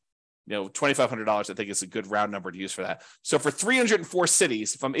 $2,500, I think is a good round number to use for that. So for 304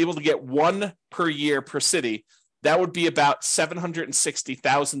 cities, if I'm able to get 1 per year per city, that would be about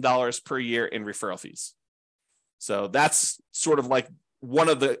 $760,000 per year in referral fees. So that's sort of like one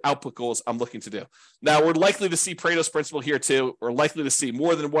of the output goals I'm looking to do. Now, we're likely to see Pareto's principle here too. We're likely to see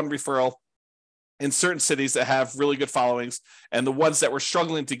more than 1 referral in certain cities that have really good followings, and the ones that we're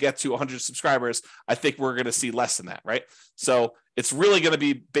struggling to get to 100 subscribers, I think we're going to see less than that, right? So it's really going to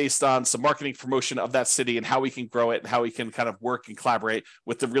be based on some marketing promotion of that city and how we can grow it and how we can kind of work and collaborate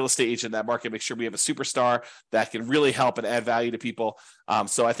with the real estate agent in that market, make sure we have a superstar that can really help and add value to people.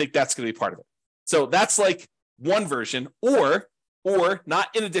 So I think that's going to be part of it. So that's like one version, or not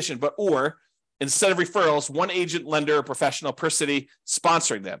in addition, but instead of referrals, one agent, lender, or professional per city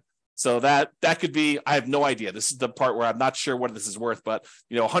sponsoring them. So that could be, I have no idea. This is the part where I'm not sure what this is worth, but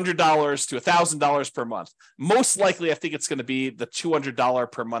 $100 to $1,000 per month. Most likely, I think it's going to be the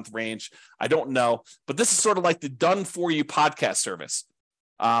 $200 per month range. I don't know, but this is sort of like the done for you podcast service.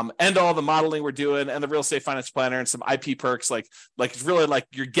 And all the modeling we're doing and the real estate finance planner and some IP perks, like it's really like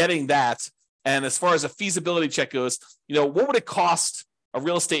you're getting that. And as far as a feasibility check goes, what would it cost a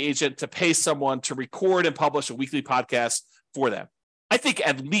real estate agent to pay someone to record and publish a weekly podcast for them? I think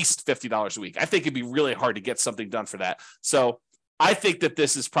at least $50 a week. I think it'd be really hard to get something done for that. So I think that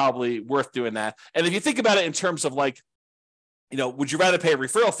this is probably worth doing that. And if you think about it in terms of would you rather pay a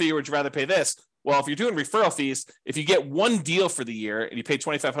referral fee or would you rather pay this? Well, if you're doing referral fees, if you get one deal for the year and you pay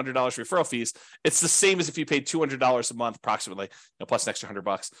 $2,500 referral fees, it's the same as if you paid $200 a month, approximately, plus an extra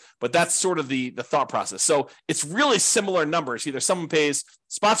 $100. But that's sort of the thought process. So it's really similar numbers. Either someone pays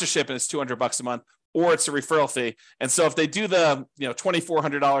sponsorship and it's $200 a month, or it's a referral fee. And so if they do the,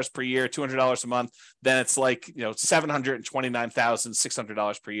 $2,400 per year, $200 a month, then it's like,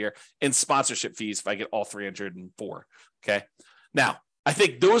 $729,600 per year in sponsorship fees if I get all 304. Okay. Now, I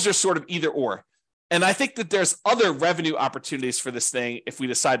think those are sort of either or. And I think that there's other revenue opportunities for this thing if we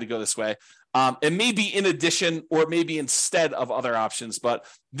decide to go this way. It may be in addition or maybe instead of other options, but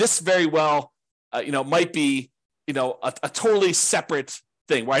this very well, might be, a totally separate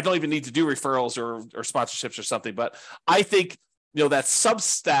thing where I don't even need to do referrals or sponsorships or something. But I think, that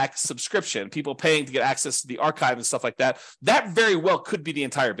Substack subscription, people paying to get access to the archive and stuff like that, that very well could be the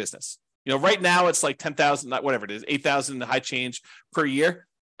entire business. Right now it's like 10,000, whatever it is, 8,000 high change per year.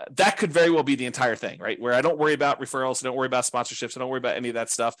 That could very well be the entire thing, right? Where I don't worry about referrals, I don't worry about sponsorships, I don't worry about any of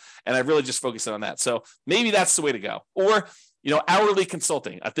that stuff. And I really just focus on that. So maybe that's the way to go. Or, hourly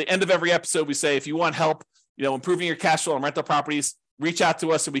consulting. At the end of every episode, we say, if you want help, improving your cash flow on rental properties, reach out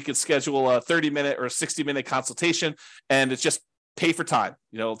to us and we could schedule a 30-minute or 60-minute consultation. And it's just pay for time,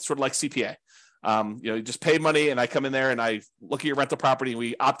 sort of like CPA. You just pay money and I come in there and I look at your rental property and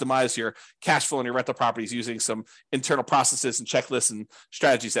we optimize your cash flow on your rental properties using some internal processes and checklists and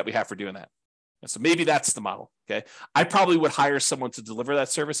strategies that we have for doing that. And so maybe that's the model. Okay. I probably would hire someone to deliver that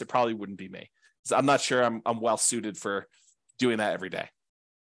service. It probably wouldn't be me. So I'm not sure I'm well suited for doing that every day.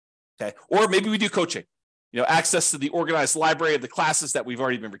 Okay. Or maybe we do coaching. Access to the organized library of the classes that we've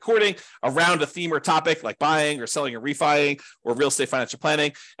already been recording around a theme or topic like buying or selling or refining or real estate financial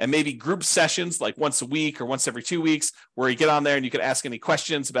planning, and maybe group sessions like once a week or once every 2 weeks where you get on there and you can ask any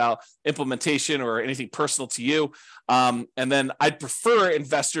questions about implementation or anything personal to you. And then I'd prefer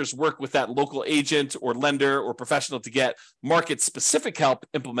investors work with that local agent or lender or professional to get market specific help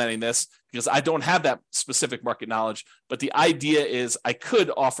implementing this, because I don't have that specific market knowledge. But the idea is I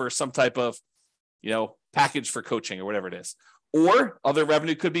could offer some type of package for coaching or whatever it is. Or other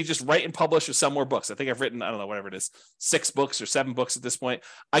revenue could be just write and publish or sell more books. I think I've written, whatever it is, 6 books or 7 books at this point.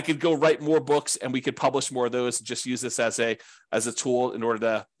 I could go write more books and we could publish more of those and just use this as a tool in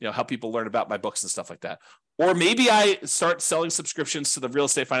order to, help people learn about my books and stuff like that. Or maybe I start selling subscriptions to the Real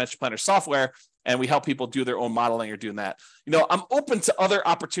Estate Financial Planner software and we help people do their own modeling or doing that. I'm open to other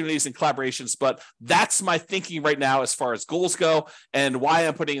opportunities and collaborations, but that's my thinking right now as far as goals go and why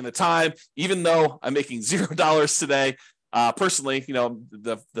I'm putting in the time, even though I'm making $0 today. Personally,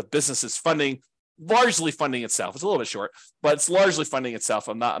 the business is largely funding itself. It's a little bit short, but it's largely funding itself.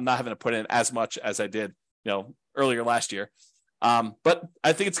 I'm not having to put in as much as I did, earlier last year. But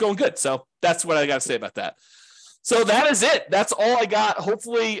I think it's going good. So that's what I got to say about that. So that is it. That's all I got.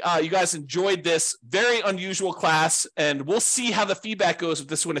 Hopefully you guys enjoyed this very unusual class, and we'll see how the feedback goes with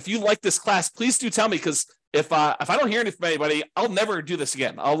this one. If you like this class, please do tell me, because if I don't hear anything from anybody, I'll never do this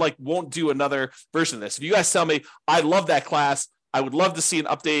again. Won't do another version of this. If you guys tell me I love that class, I would love to see an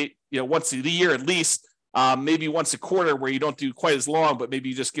update, once a year at least, maybe once a quarter where you don't do quite as long, but maybe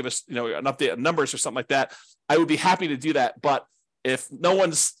you just give us, an update on numbers or something like that. I would be happy to do that. But if no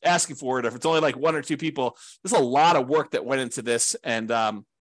one's asking for it, if it's only like 1 or 2 people, there's a lot of work that went into this. And I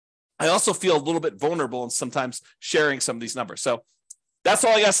also feel a little bit vulnerable and sometimes sharing some of these numbers. So that's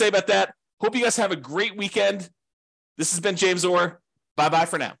all I got to say about that. Hope you guys have a great weekend. This has been James Orr. Bye-bye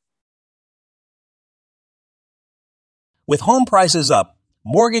for now. With home prices up,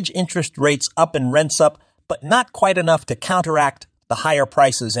 mortgage interest rates up and rents up, but not quite enough to counteract the higher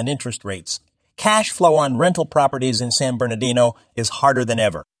prices and interest rates, cash flow on rental properties in San Bernardino is harder than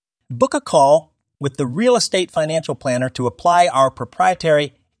ever. Book a call with the Real Estate Financial Planner to apply our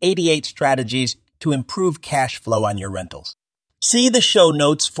proprietary 88 strategies to improve cash flow on your rentals. See the show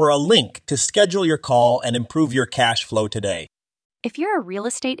notes for a link to schedule your call and improve your cash flow today. If you're a real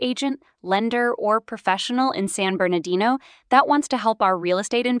estate agent, lender, or professional in San Bernardino that wants to help our real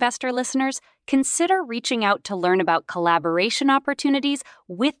estate investor listeners, consider reaching out to learn about collaboration opportunities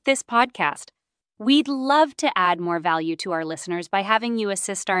with this podcast. We'd love to add more value to our listeners by having you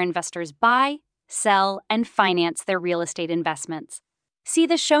assist our investors buy, sell, and finance their real estate investments. See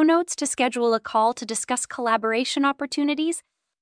the show notes to schedule a call to discuss collaboration opportunities